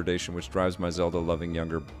weapon degradation, which drives my Zelda-loving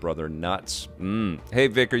younger brother nuts. Hey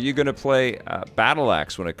Vic, are you gonna play Battle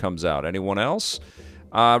Axe when it comes out? Anyone else?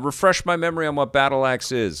 Refresh my memory on what Battle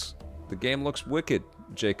Axe is. The game looks wicked,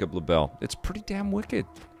 Jacob LaBelle. It's pretty damn wicked.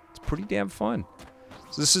 It's pretty damn fun.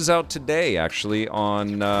 So this is out today, actually,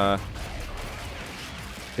 on,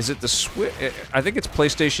 is it the Switch? I think it's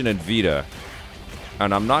PlayStation and Vita.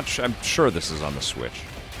 And I'm not sure, I'm sure this is on the Switch.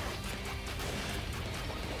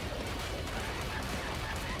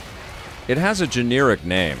 It has a generic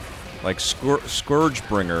name. Like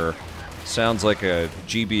ScourgeBringer sounds like a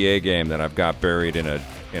GBA game that I've got buried in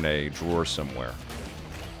a drawer somewhere.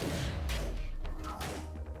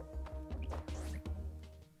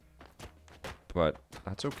 but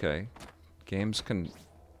that's okay. Games can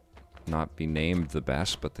not be named the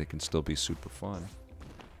best, but they can still be super fun.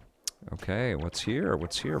 Okay, what's here?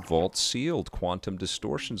 What's here? Vault sealed. Quantum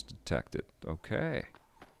distortions detected. Okay.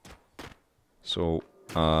 So,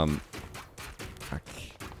 we'll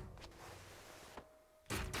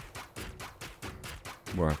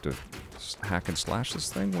have to hack and slash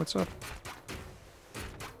this thing? What's up?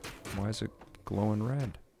 Why is it glowing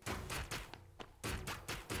red?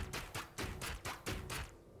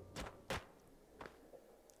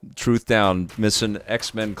 Truth down, missing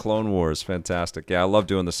X-Men Clone Wars. Fantastic. Yeah, I love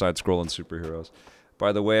doing the side-scrolling superheroes.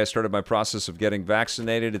 By the way, I started my process of getting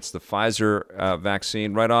vaccinated. It's the Pfizer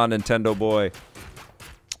vaccine. Right on, Nintendo boy.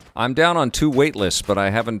 I'm down on 2 wait lists, but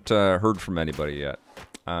I haven't heard from anybody yet.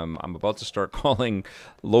 I'm about to start calling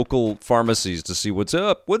local pharmacies to see what's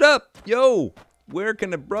up. What up? Yo, where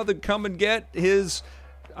can a brother come and get his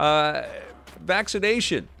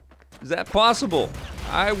vaccination? Is that possible?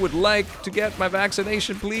 I would like to get my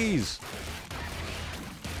vaccination, please.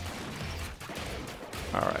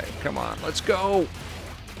 All right, come on, let's go.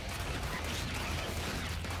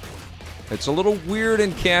 It's a little weird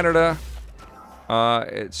in Canada.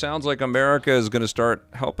 It sounds like America is going to start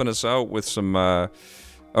helping us out with some, or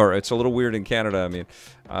it's a little weird in Canada, I mean.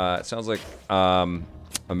 It sounds like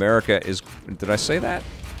America is, did I say that?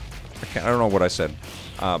 I don't know what I said.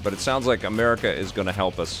 But it sounds like America is going to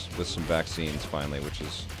help us with some vaccines finally, which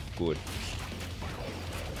is good.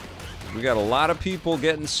 We got a lot of people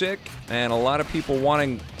getting sick and a lot of people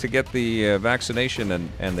wanting to get the vaccination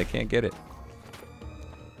and they can't get it.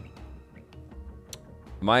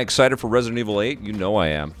 Am I excited for Resident Evil 8? You know I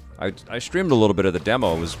am. I streamed a little bit of the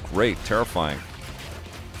demo. It was great, terrifying.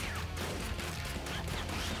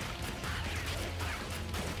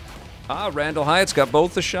 Ah, Randall Hyatt's got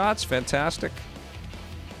both the shots. Fantastic.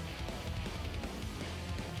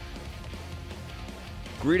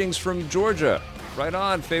 Greetings from Georgia. Right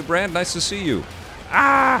on, Faye Brand. Nice to see you.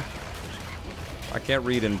 Ah! I can't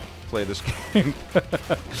read and play this game.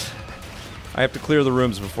 I have to clear the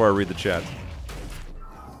rooms before I read the chat.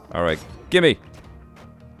 All right, gimme.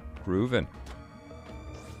 Groovin'.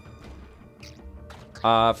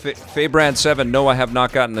 Faye Brand 7. No, I have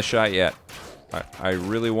not gotten the shot yet. I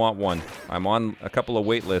really want one. I'm on a couple of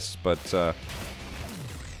wait lists, but oh,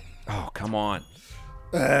 come on.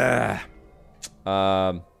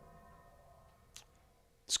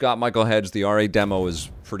 Scott Michael Hedge, the RA demo is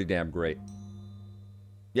pretty damn great.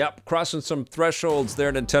 Yep, crossing some thresholds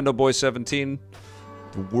there, Nintendo Boy 17.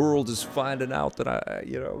 The world is finding out that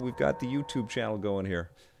we've got the YouTube channel going here.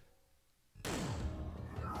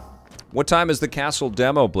 What time is the castle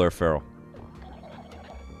demo, Blair Farrell?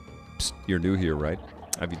 Psst, you're new here, right?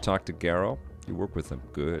 Have you talked to Garrow? You work with him.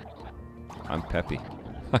 Good. I'm peppy.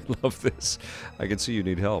 I love this. I can see you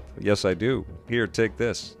need help. Yes, I do. Here, take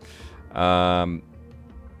this. No,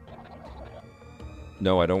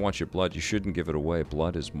 I don't want your blood. You shouldn't give it away.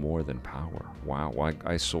 Blood is more than power. Wow,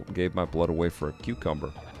 I gave my blood away for a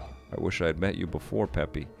cucumber. I wish I had met you before,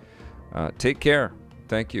 Peppy. Take care.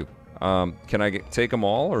 Thank you. Can I take them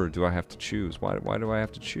all, or do I have to choose? Why do I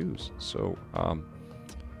have to choose? So,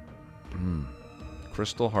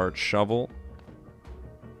 Crystal Heart, Shovel,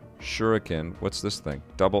 Shuriken. What's this thing?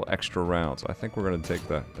 Double extra rounds. I think we're going to take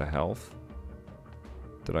the health.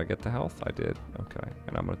 Did I get the health? I did. Okay.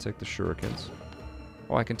 And I'm going to take the Shurikens.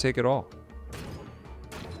 Oh, I can take it all.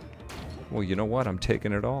 Well, you know what? I'm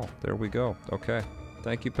taking it all. There we go. Okay.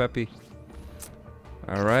 Thank you, Peppy.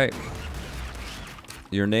 All right.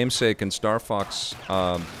 Your namesake in Star Fox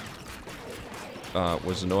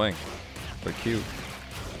was annoying, but cute.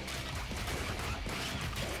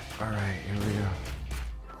 All right, here we go.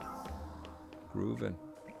 Groovin'.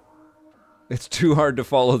 It's too hard to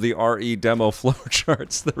follow the RE demo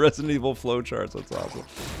flowcharts, the Resident Evil flowcharts. That's awesome.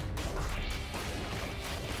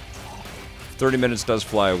 30 minutes does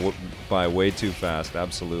fly by way too fast,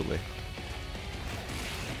 absolutely.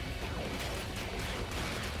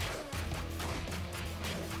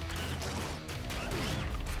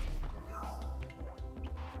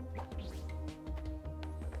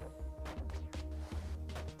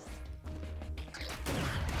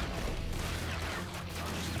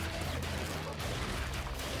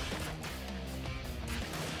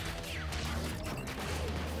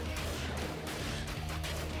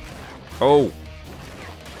 Oh!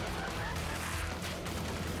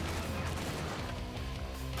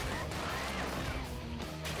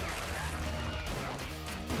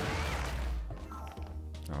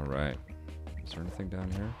 Alright. Is there anything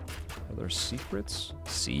down here? Are there secrets?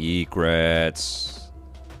 Secrets!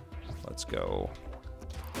 Let's go.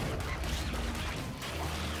 Are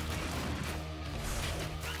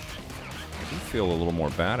you feel a little more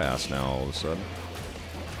badass now all of a sudden.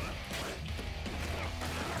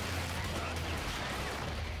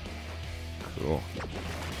 Cool.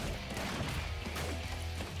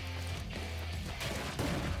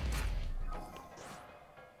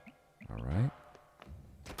 All right.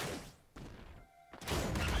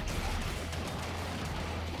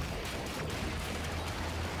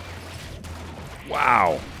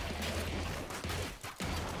 Wow.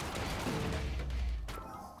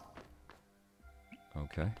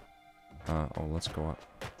 Okay. Oh, let's go up.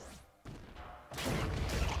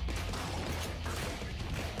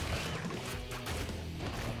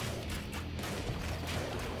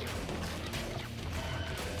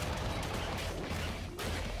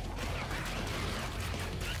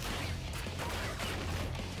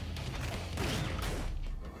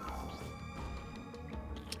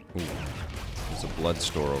 Ooh. There's a blood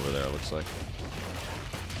store over there, looks like.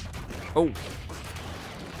 Oh!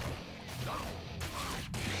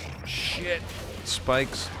 Shit!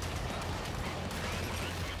 Spikes.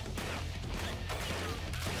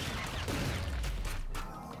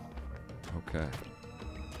 Okay.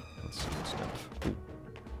 Let's see what's stuff. Ooh.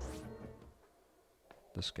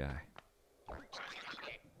 This guy.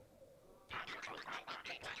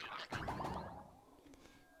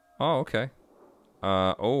 Oh, okay.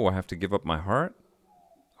 Oh, I have to give up my heart?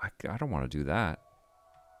 I don't want to do that.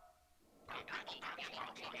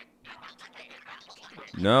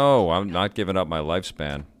 No, I'm not giving up my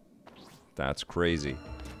lifespan. That's crazy.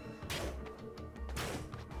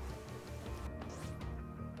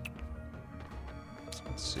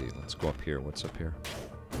 Let's see. Let's go up here. What's up here?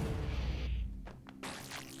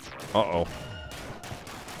 Uh-oh.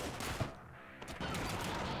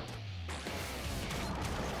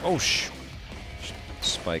 Oh,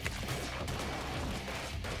 spike.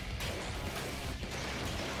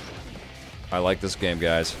 I like this game,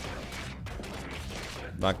 guys.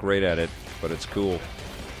 Not great at it, but it's cool.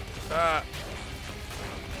 Ah.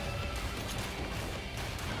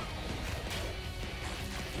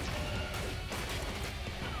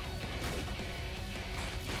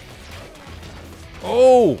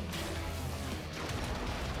 Oh!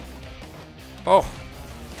 Oh!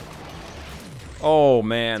 Oh,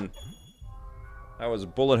 man. That was a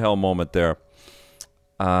bullet hell moment there.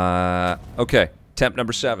 Okay. Temp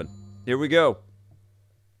number 7. Here we go.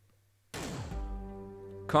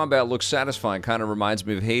 Combat looks satisfying. Kind of reminds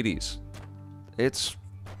me of Hades.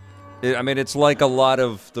 I mean, it's like a lot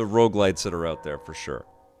of the roguelites that are out there, for sure.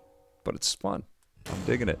 But it's fun. I'm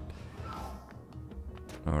digging it.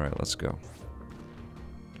 Alright, let's go.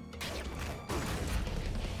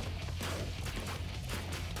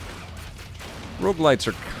 Roguelites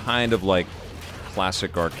are kind of like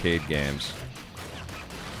classic arcade games,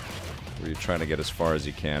 where you're trying to get as far as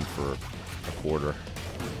you can for a quarter.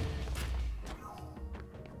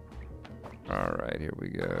 Alright, here we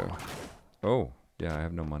go. Oh, yeah, I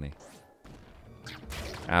have no money.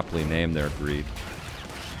 Aptly named there, greed.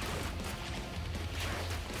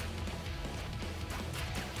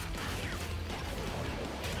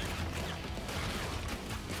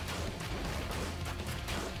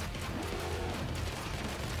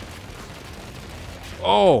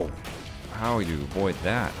 Oh! How do you avoid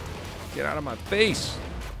that? Get out of my face!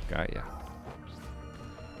 Got ya.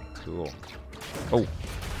 Cool. Oh!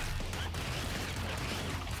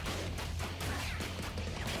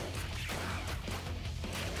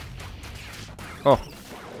 Oh!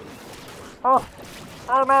 Oh!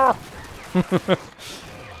 Oh no!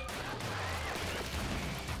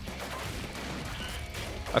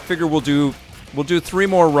 I figure we'll do 3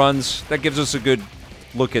 more runs. That gives us a good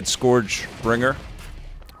look at ScourgeBringer.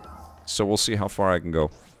 So we'll see how far I can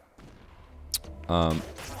go.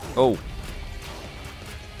 Oh.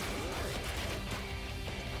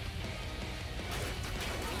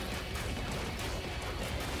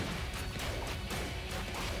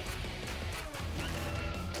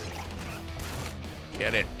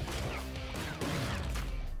 Get it.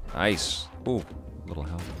 Nice. Ooh, little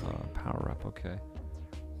health power up. Okay.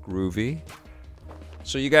 Groovy.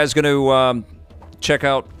 So you guys gonna check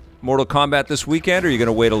out Mortal Kombat this weekend, or are you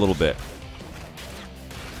gonna wait a little bit?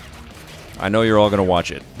 I know you're all gonna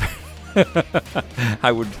watch it.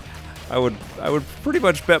 I would pretty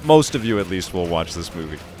much bet most of you at least will watch this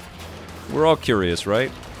movie. We're all curious,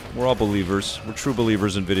 right? We're all believers. We're true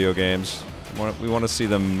believers in video games. We want to see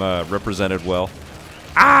them represented well.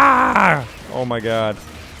 Ah! Oh my God.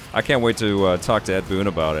 I can't wait to talk to Ed Boon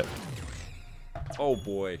about it. Oh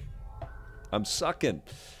boy. I'm sucking.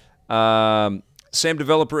 Same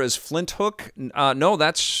developer as Flint Hook? No,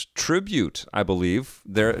 that's Tribute, I believe.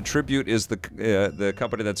 Tribute is the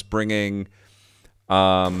company that's bringing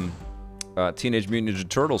Teenage Mutant Ninja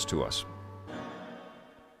Turtles to us.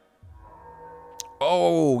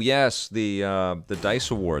 Oh, yes, the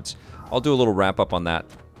DICE Awards. I'll do a little wrap-up on that.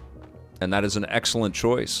 And that is an excellent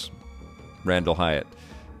choice, Randall Hyatt.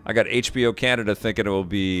 I got HBO Canada thinking it will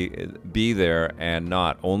be there and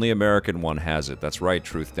not. Only American one has it. That's right,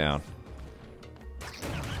 Truth Down.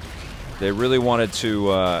 They really wanted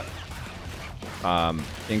to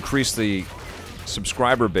increase the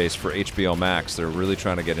subscriber base for HBO Max. They're really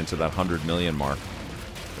trying to get into that 100 million mark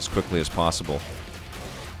as quickly as possible.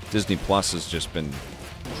 Disney Plus has just been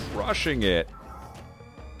crushing it,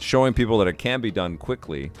 showing people that it can be done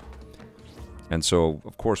quickly. And so,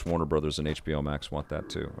 of course, Warner Brothers and HBO Max want that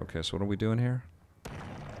too. Okay, so what are we doing here?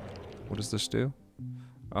 What does this do?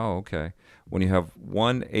 Oh, okay. When you have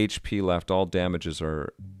 1 HP left, all damages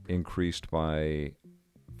are increased by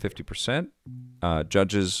 50%.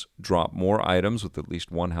 Judges drop more items with at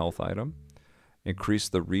least 1 health item. Increase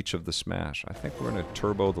the reach of the smash. I think we're going to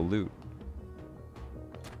turbo the loot.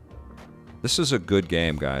 This is a good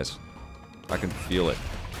game, guys. I can feel it.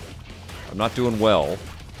 I'm not doing well,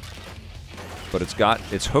 but it's got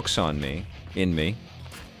its hooks on me, in me.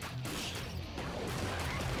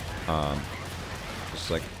 Just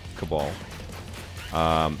like Cabal.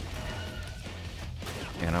 And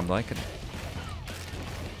I'm liking it.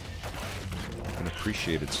 I can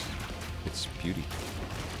appreciate its beauty.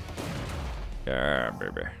 Yeah,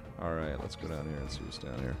 baby. Alright, let's go down here and see what's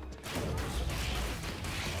down here.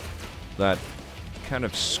 That kind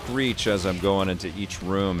of screech as I'm going into each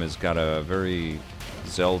room has got a very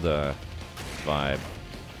Zelda vibe.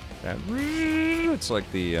 That it's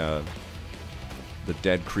like the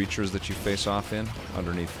dead creatures that you face off in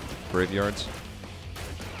underneath graveyards.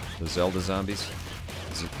 The Zelda zombies.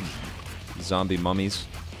 Zombie mummies.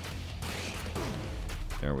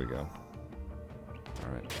 There we go.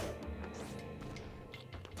 Alright.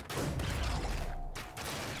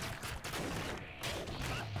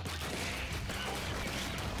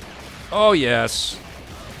 Oh, yes.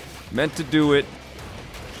 Meant to do it.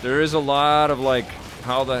 There is a lot of, like,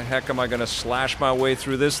 how the heck am I going to slash my way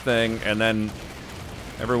through this thing? And then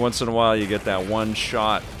every once in a while you get that one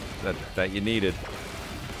shot that you needed.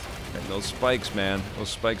 And those spikes, man. Those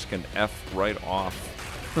spikes can F right off.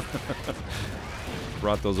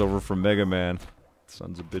 Brought those over from Mega Man.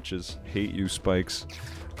 Sons of bitches. Hate you, spikes.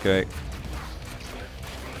 Okay.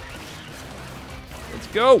 Let's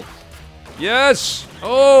go. Yes!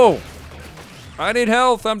 Oh! I need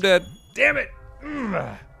health. I'm dead. Damn it!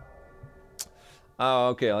 Oh,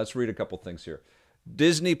 okay. Let's read a couple things here.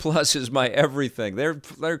 Disney Plus is my everything.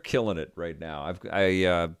 They're killing it right now.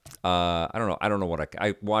 I don't know what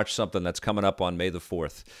I watched something that's coming up on May the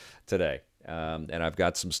 4th today, and I've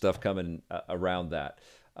got some stuff coming around that.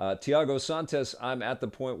 Tiago Santos, I'm at the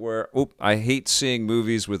point where I hate seeing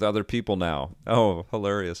movies with other people now. Oh,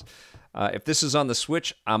 hilarious! If this is on the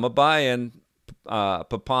Switch, I'm a buy-in.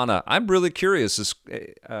 Papana, I'm really curious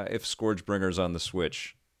if ScourgeBringer's on the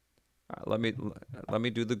Switch. Let me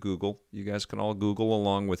do the Google. You guys can all Google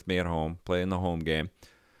along with me at home, playing the home game.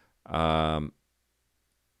 I'm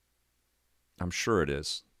sure it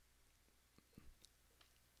is.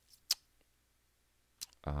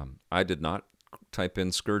 I did not type in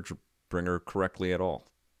ScourgeBringer correctly at all.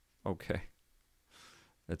 Okay.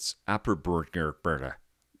 It's Apperbringer.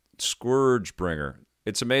 ScourgeBringer.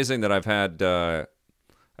 It's amazing that I've had a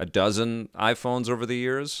dozen iPhones over the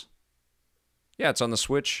years. Yeah, it's on the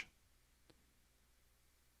Switch.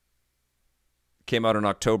 Came out in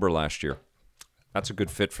October last year. That's a good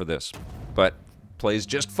fit for this. But plays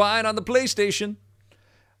just fine on the PlayStation.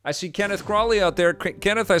 I see Kenneth Crawley out there.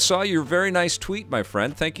 Kenneth, I saw your very nice tweet, my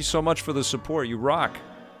friend. Thank you so much for the support. You rock.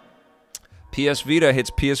 PS Vita hits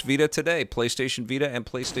PS Vita today. PlayStation Vita and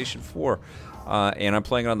PlayStation 4. And I'm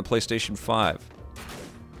playing it on the PlayStation 5.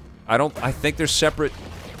 I think there's separate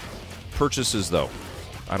purchases, though.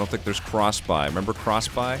 I don't think there's cross-buy. Remember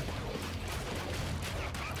cross-buy?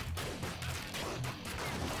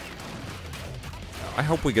 I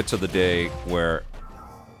hope we get to the day where...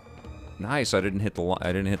 Nice, I didn't hit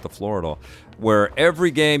the floor at all. Where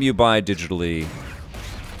every game you buy digitally,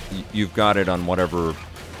 you've got it on whatever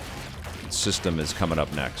system is coming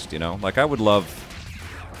up next, you know? Like, I would love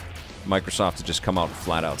Microsoft to just come out and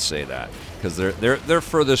flat out say that. Because they're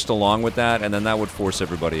furthest along with that, and then that would force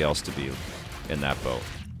everybody else to be in that boat.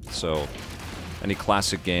 So, any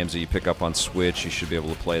classic games that you pick up on Switch, you should be able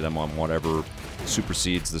to play them on whatever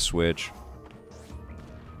supersedes the Switch.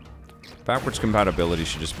 Backwards compatibility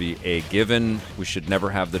should just be a given. We should never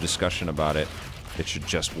have the discussion about it. It should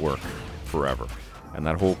just work forever. And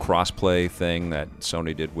that whole crossplay thing that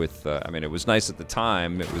Sony did with, I mean, it was nice at the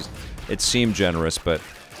time. It seemed generous, but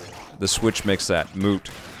the Switch makes that moot,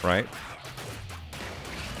 right?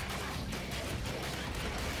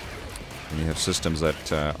 And you have systems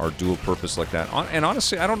that are dual purpose like that. And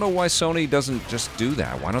honestly, I don't know why Sony doesn't just do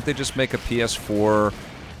that. Why don't they just make a PS4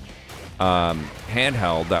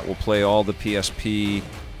 handheld that will play all the PSP,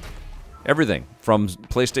 everything from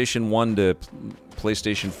PlayStation 1 to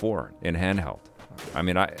PlayStation 4 in handheld? I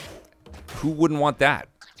mean, who wouldn't want that?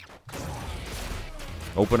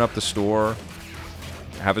 Open up the store,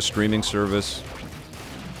 have a streaming service.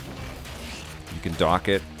 You can dock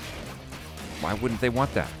it. Why wouldn't they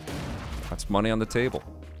want that? That's money on the table.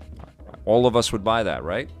 All of us would buy that,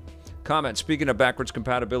 right? Comment, speaking of backwards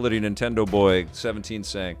compatibility, Nintendo Boy 17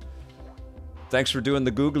 saying, thanks for doing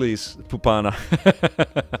the googlies, Pupana.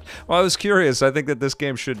 Well, I was curious. I think that this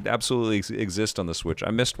game should absolutely exist on the Switch.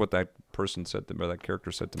 I missed what that person said to me, or that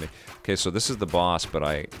character said to me. Okay, so this is the boss, but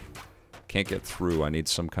I can't get through. I need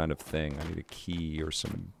some kind of thing. I need a key or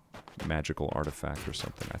some magical artifact or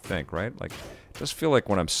something, I think, right? Like, it does feel like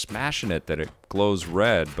when I'm smashing it that it glows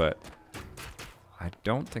red, but I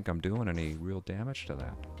don't think I'm doing any real damage to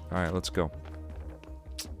that. All right, let's go.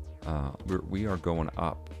 We are going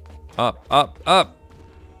up. Up, up, up!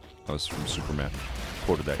 That was from Superman.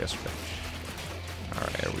 Quoted that yesterday. All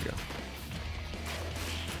right, here we go.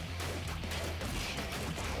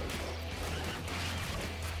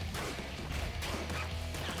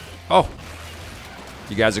 Oh!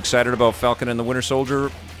 You guys excited about Falcon and the Winter Soldier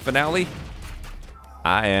finale?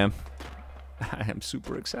 I am. I am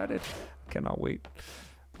super excited. Cannot wait.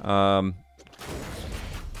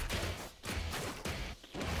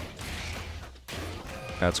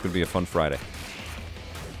 That's going to be a fun Friday.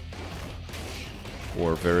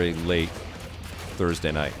 Or very late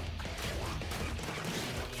Thursday night.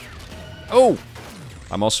 Oh!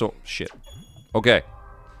 I'm also... Shit. Okay.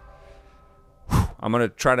 I'm going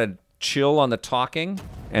to try to chill on the talking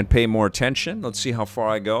and pay more attention. Let's see how far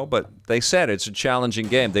I go. But they said it's a challenging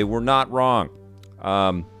game. They were not wrong.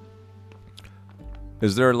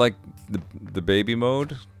 Is there, like, the baby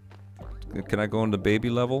mode? Can I go into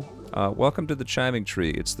baby level? Welcome to the chiming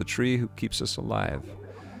tree. It's the tree who keeps us alive.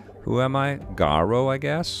 Who am I? Garo, I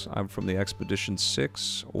guess? I'm from the Expedition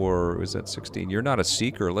 6, or is that 16? You're not a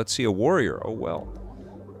seeker. Let's see, a warrior. Oh, well.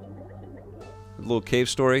 A little cave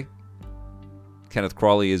story. Kenneth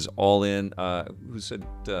Crawley is all in. Who said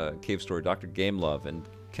cave story? Dr. Gamelove. And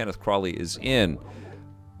Kenneth Crawley is in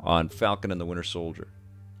on Falcon and the Winter Soldier.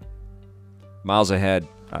 Miles ahead.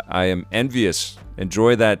 I am envious.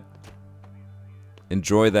 Enjoy that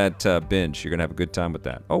binge. You're going to have a good time with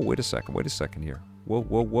that. Oh, wait a second. Wait a second here. Whoa,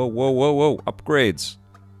 whoa, whoa, whoa, whoa, whoa. Upgrades.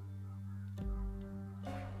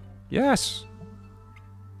 Yes.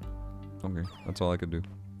 Okay, that's all I could do.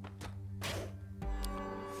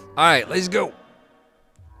 All right, let's go.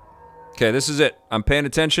 Okay, this is it. I'm paying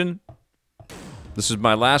attention. This is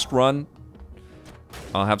my last run.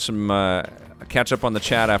 I'll have some catch up on the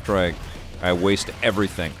chat after I waste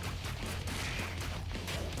everything.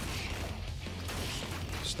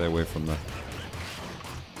 Stay away from the...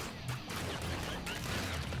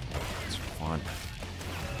 It's fun.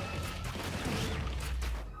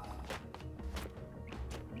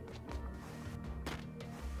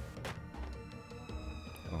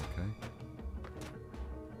 Okay.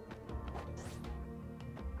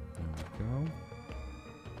 There we go.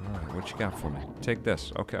 Alright, what you got for me? Take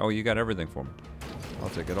this. Okay, oh, you got everything for me. I'll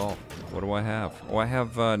take it all. What do I have? Oh, I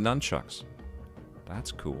have nunchucks.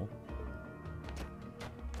 That's cool.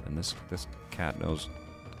 And this cat knows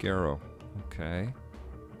Garo. Okay.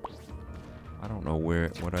 I don't know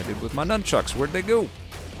what I did with my nunchucks. Where'd they go?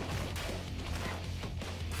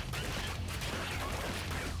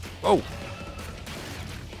 Oh!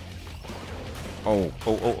 Oh,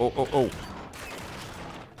 oh, oh, oh, oh, oh.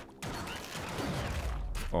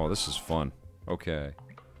 Oh, this is fun. Okay.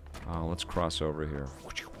 Let's cross over here.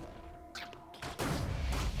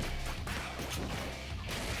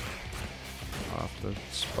 Off the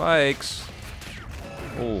spikes.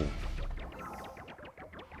 Oh.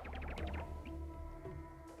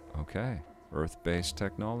 Okay. Earth-based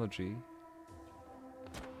technology.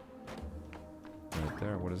 Right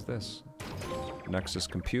there. What is this? Nexus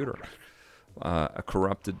computer. A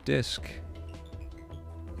corrupted disk.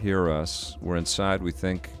 Hear us. We're inside. We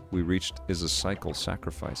think we reached is a cycle.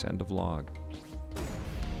 Sacrifice. End of log.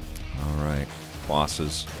 Alright.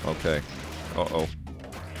 Bosses. Okay. Uh-oh.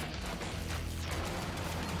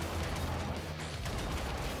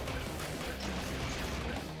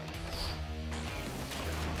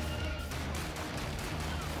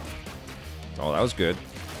 Oh, that was good.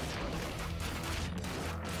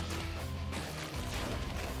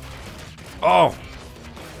 Oh!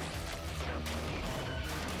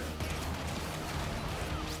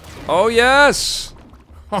 Oh, yes!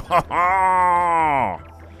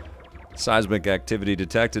 Seismic activity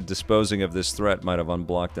detected. Disposing of this threat might have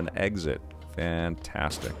unblocked an exit.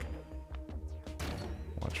 Fantastic.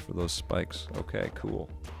 Watch for those spikes. Okay, cool.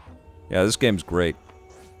 Yeah, this game's great.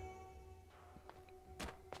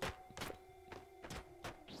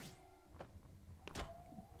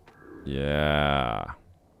 Yeah.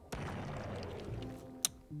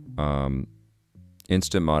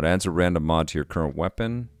 Instant mod. Adds a random mod to your current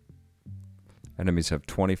weapon. Enemies have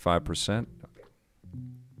 25%.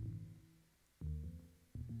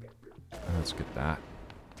 Let's get that.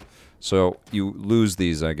 So, you lose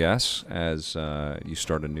these, I guess, as you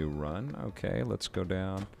start a new run. Okay, let's go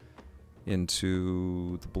down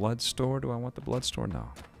into the blood store. Do I want the blood store? No.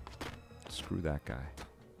 Screw that guy.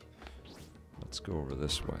 Let's go over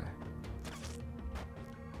this way.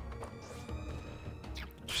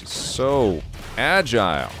 She's so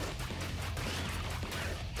agile.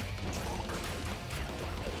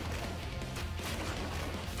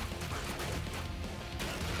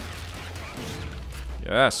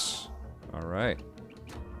 Yes. All right.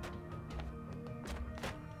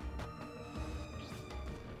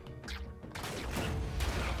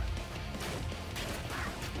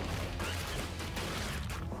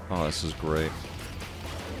 Oh, this is great.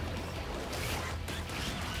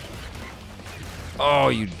 Oh,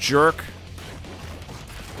 you jerk.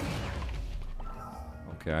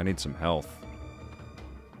 Okay, I need some health.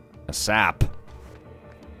 A sap.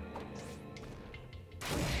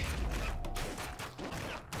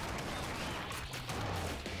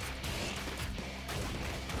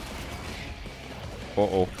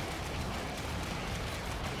 Uh-oh.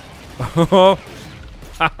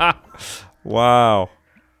 Wow.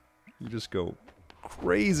 You just go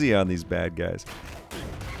crazy on these bad guys.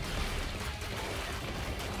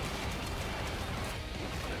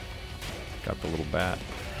 Got the little bat.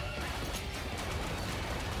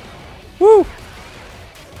 Woo!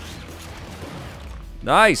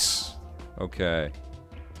 Nice! Okay.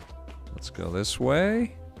 Let's go this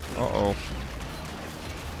way. Uh-oh.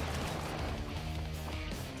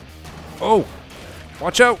 Oh!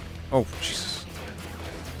 Watch out! Oh, Jesus.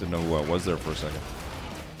 Didn't know who I was there for a second.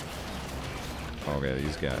 Okay,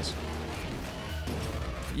 these guys.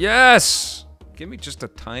 Yes! Give me just a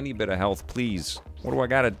tiny bit of health, please. What do I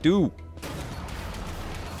gotta do?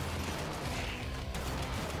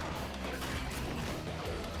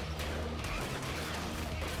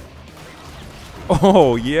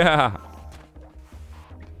 Oh, yeah!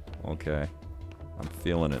 Okay. I'm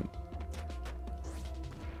feeling it.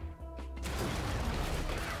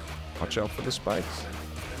 Watch out for the spikes.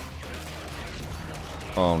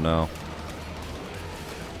 Oh, no.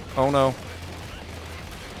 Oh, no.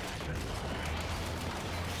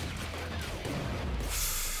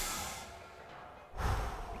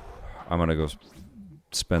 I'm gonna go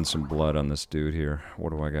spend some blood on this dude here. What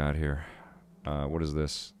do I got here? What is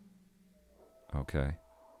this? Okay.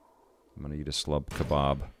 I'm gonna eat a slub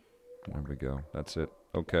kebab. There we go. That's it.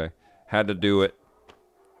 Okay. Had to do it.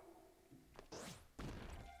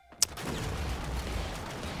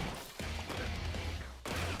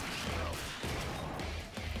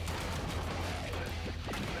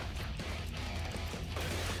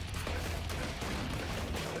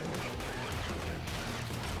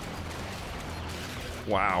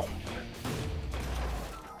 Wow.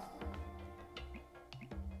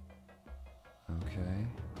 Okay.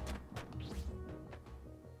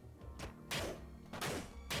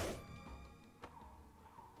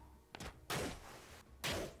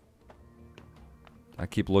 I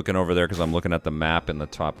keep looking over there because I'm looking at the map in the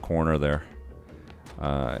top corner there.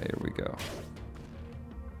 Here we go.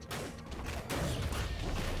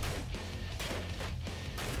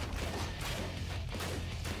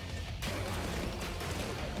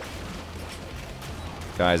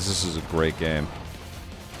 Guys, this is a great game.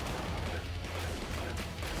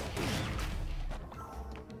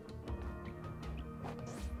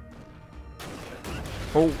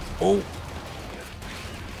 Oh, oh.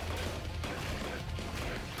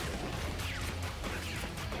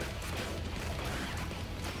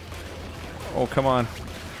 Oh, come on.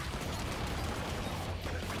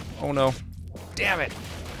 Oh, no. Damn it.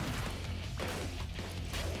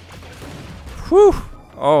 Whew.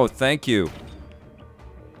 Oh, thank you.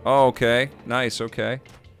 Oh, okay. Nice, okay.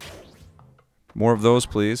 More of those,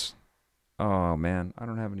 please. Oh, man. I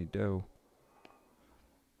don't have any dough.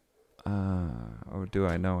 Oh, do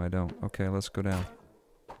I? No, I don't. Okay, let's go down.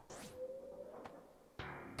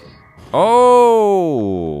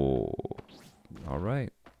 Oh!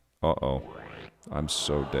 Alright. Uh-oh. I'm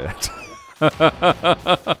so dead.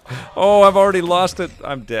 Oh, I've already lost it.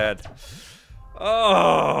 I'm dead.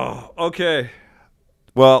 Oh, okay.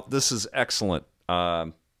 Well, this is excellent.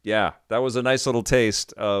 Yeah, that was a nice little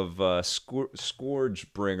taste of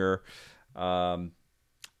ScourgeBringer. Um,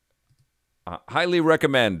 highly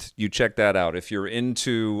recommend you check that out. If you're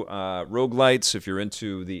into roguelites, if you're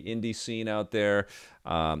into the indie scene out there,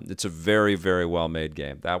 it's a very, very well-made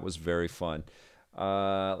game. That was very fun.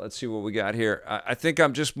 Let's see what we got here. I think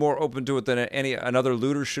I'm just more open to it than another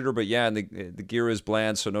looter shooter, but yeah, and the gear is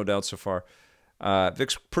bland, so no doubt so far.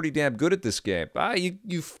 Vic's pretty damn good at this game.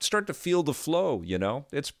 You start to feel the flow, you know?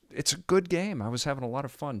 It's a good game. I was having a lot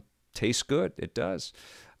of fun. Tastes good. It does.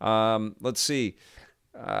 Let's see.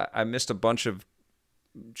 I missed a bunch of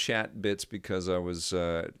chat bits because I was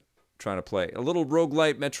trying to play. A little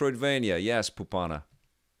roguelite Metroidvania. Yes, Pupana.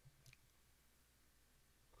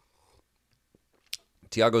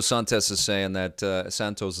 Tiago Santos is saying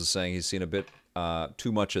he's seen a bit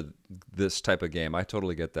too much of this type of game. I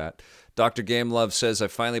totally get that. Dr. Gamelove says, I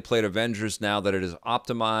finally played Avengers now that it is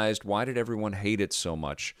optimized. Why did everyone hate it so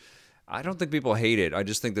much? I don't think people hate it. I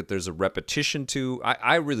just think that there's a repetition to...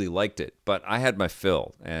 I really liked it, but I had my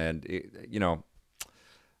fill. And,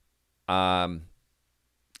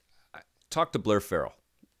 talk to Blair Farrell.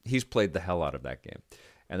 He's played the hell out of that game.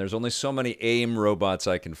 And there's only so many AIM robots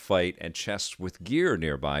I can fight and chests with gear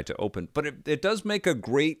nearby to open. But it does make a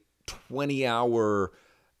great 20-hour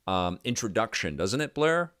introduction, doesn't it,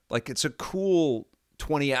 Blair? Like, it's a cool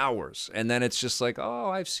 20 hours. And then it's just like, oh,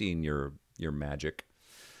 I've seen your magic.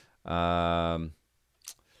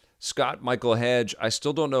 Scott Michael Hedge, I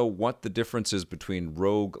still don't know what the difference is between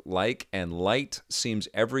rogue-like and light. Seems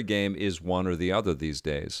every game is one or the other these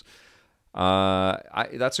days.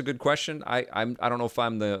 That's a good question. I don't know if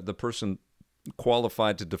I'm the person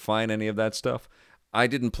qualified to define any of that stuff. I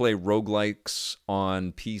didn't play roguelikes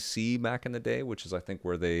on PC back in the day, which is, I think,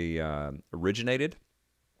 where they originated.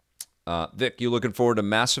 Vic, you looking forward to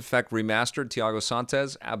Mass Effect Remastered? Tiago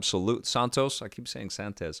Santos, Santos. I keep saying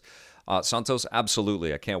Santos. Santos,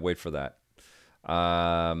 absolutely. I can't wait for that.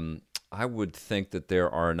 I would think that there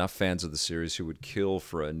are enough fans of the series who would kill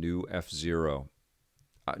for a new F-Zero.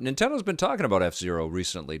 Nintendo's been talking about F-Zero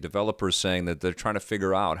recently. Developers saying that they're trying to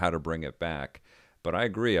figure out how to bring it back. But I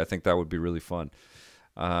agree. I think that would be really fun.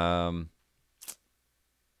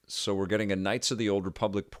 So we're getting a Knights of the Old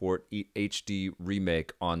Republic port HD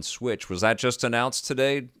remake on Switch. Was that just announced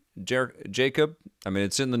today, Jacob? I mean,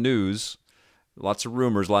 it's in the news. Lots of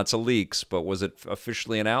rumors, lots of leaks. But was it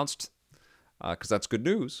officially announced? Because that's good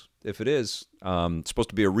news, if it is. It's supposed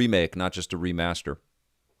to be a remake, not just a remaster.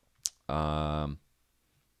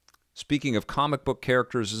 Speaking of comic book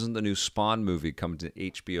characters, isn't the new Spawn movie coming to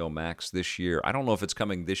HBO Max this year? I don't know if it's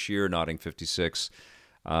coming this year, Nodding 56.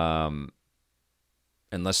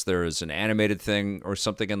 Unless there is an animated thing or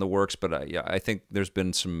something in the works. But yeah, I think there's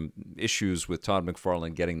been some issues with Todd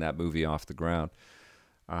McFarlane getting that movie off the ground.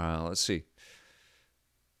 Let's see.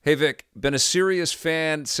 Hey, Vic, been a serious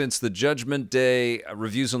fan since the Judgment Day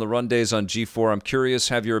reviews on the run days on G4. I'm curious,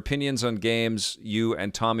 have your opinions on games you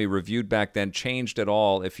and Tommy reviewed back then changed at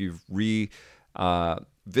all if you've revisited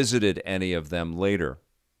any of them later?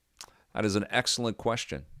 That is an excellent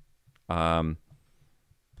question. And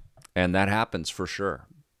that happens for sure.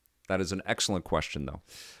 That is an excellent question, though.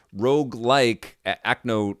 Roguelike,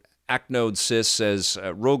 Acnode Sis says,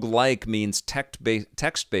 roguelike means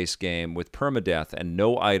text-based game with permadeath and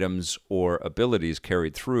no items or abilities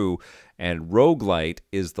carried through, and roguelite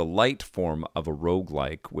is the light form of a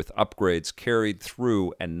roguelike with upgrades carried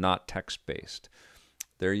through and not text-based.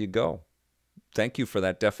 There you go. Thank you for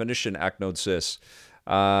that definition, Acnode Sis.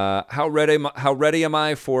 How ready am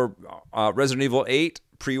I for Resident Evil 8?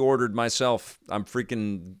 Pre-ordered myself. I'm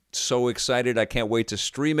freaking so excited. I can't wait to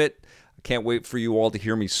stream it. I can't wait for you all to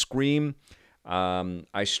hear me scream.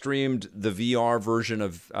 I streamed the VR version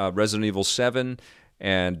of Resident Evil 7,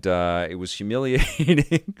 and it was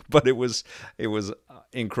humiliating, but it was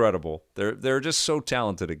incredible. They're just so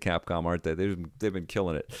talented at Capcom, aren't they? They've been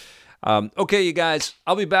killing it. Okay, you guys,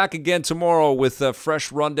 I'll be back again tomorrow with a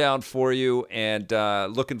fresh rundown for you, and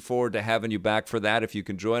looking forward to having you back for that if you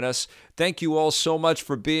can join us. Thank you all so much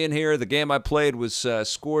for being here. The game I played was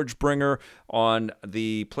ScourgeBringer on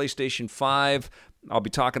the PlayStation 5. I'll be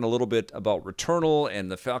talking a little bit about Returnal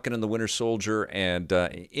and the Falcon and the Winter Soldier and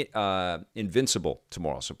Invincible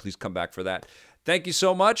tomorrow, so please come back for that. Thank you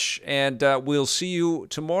so much, and we'll see you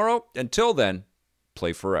tomorrow. Until then,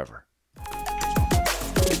 play forever.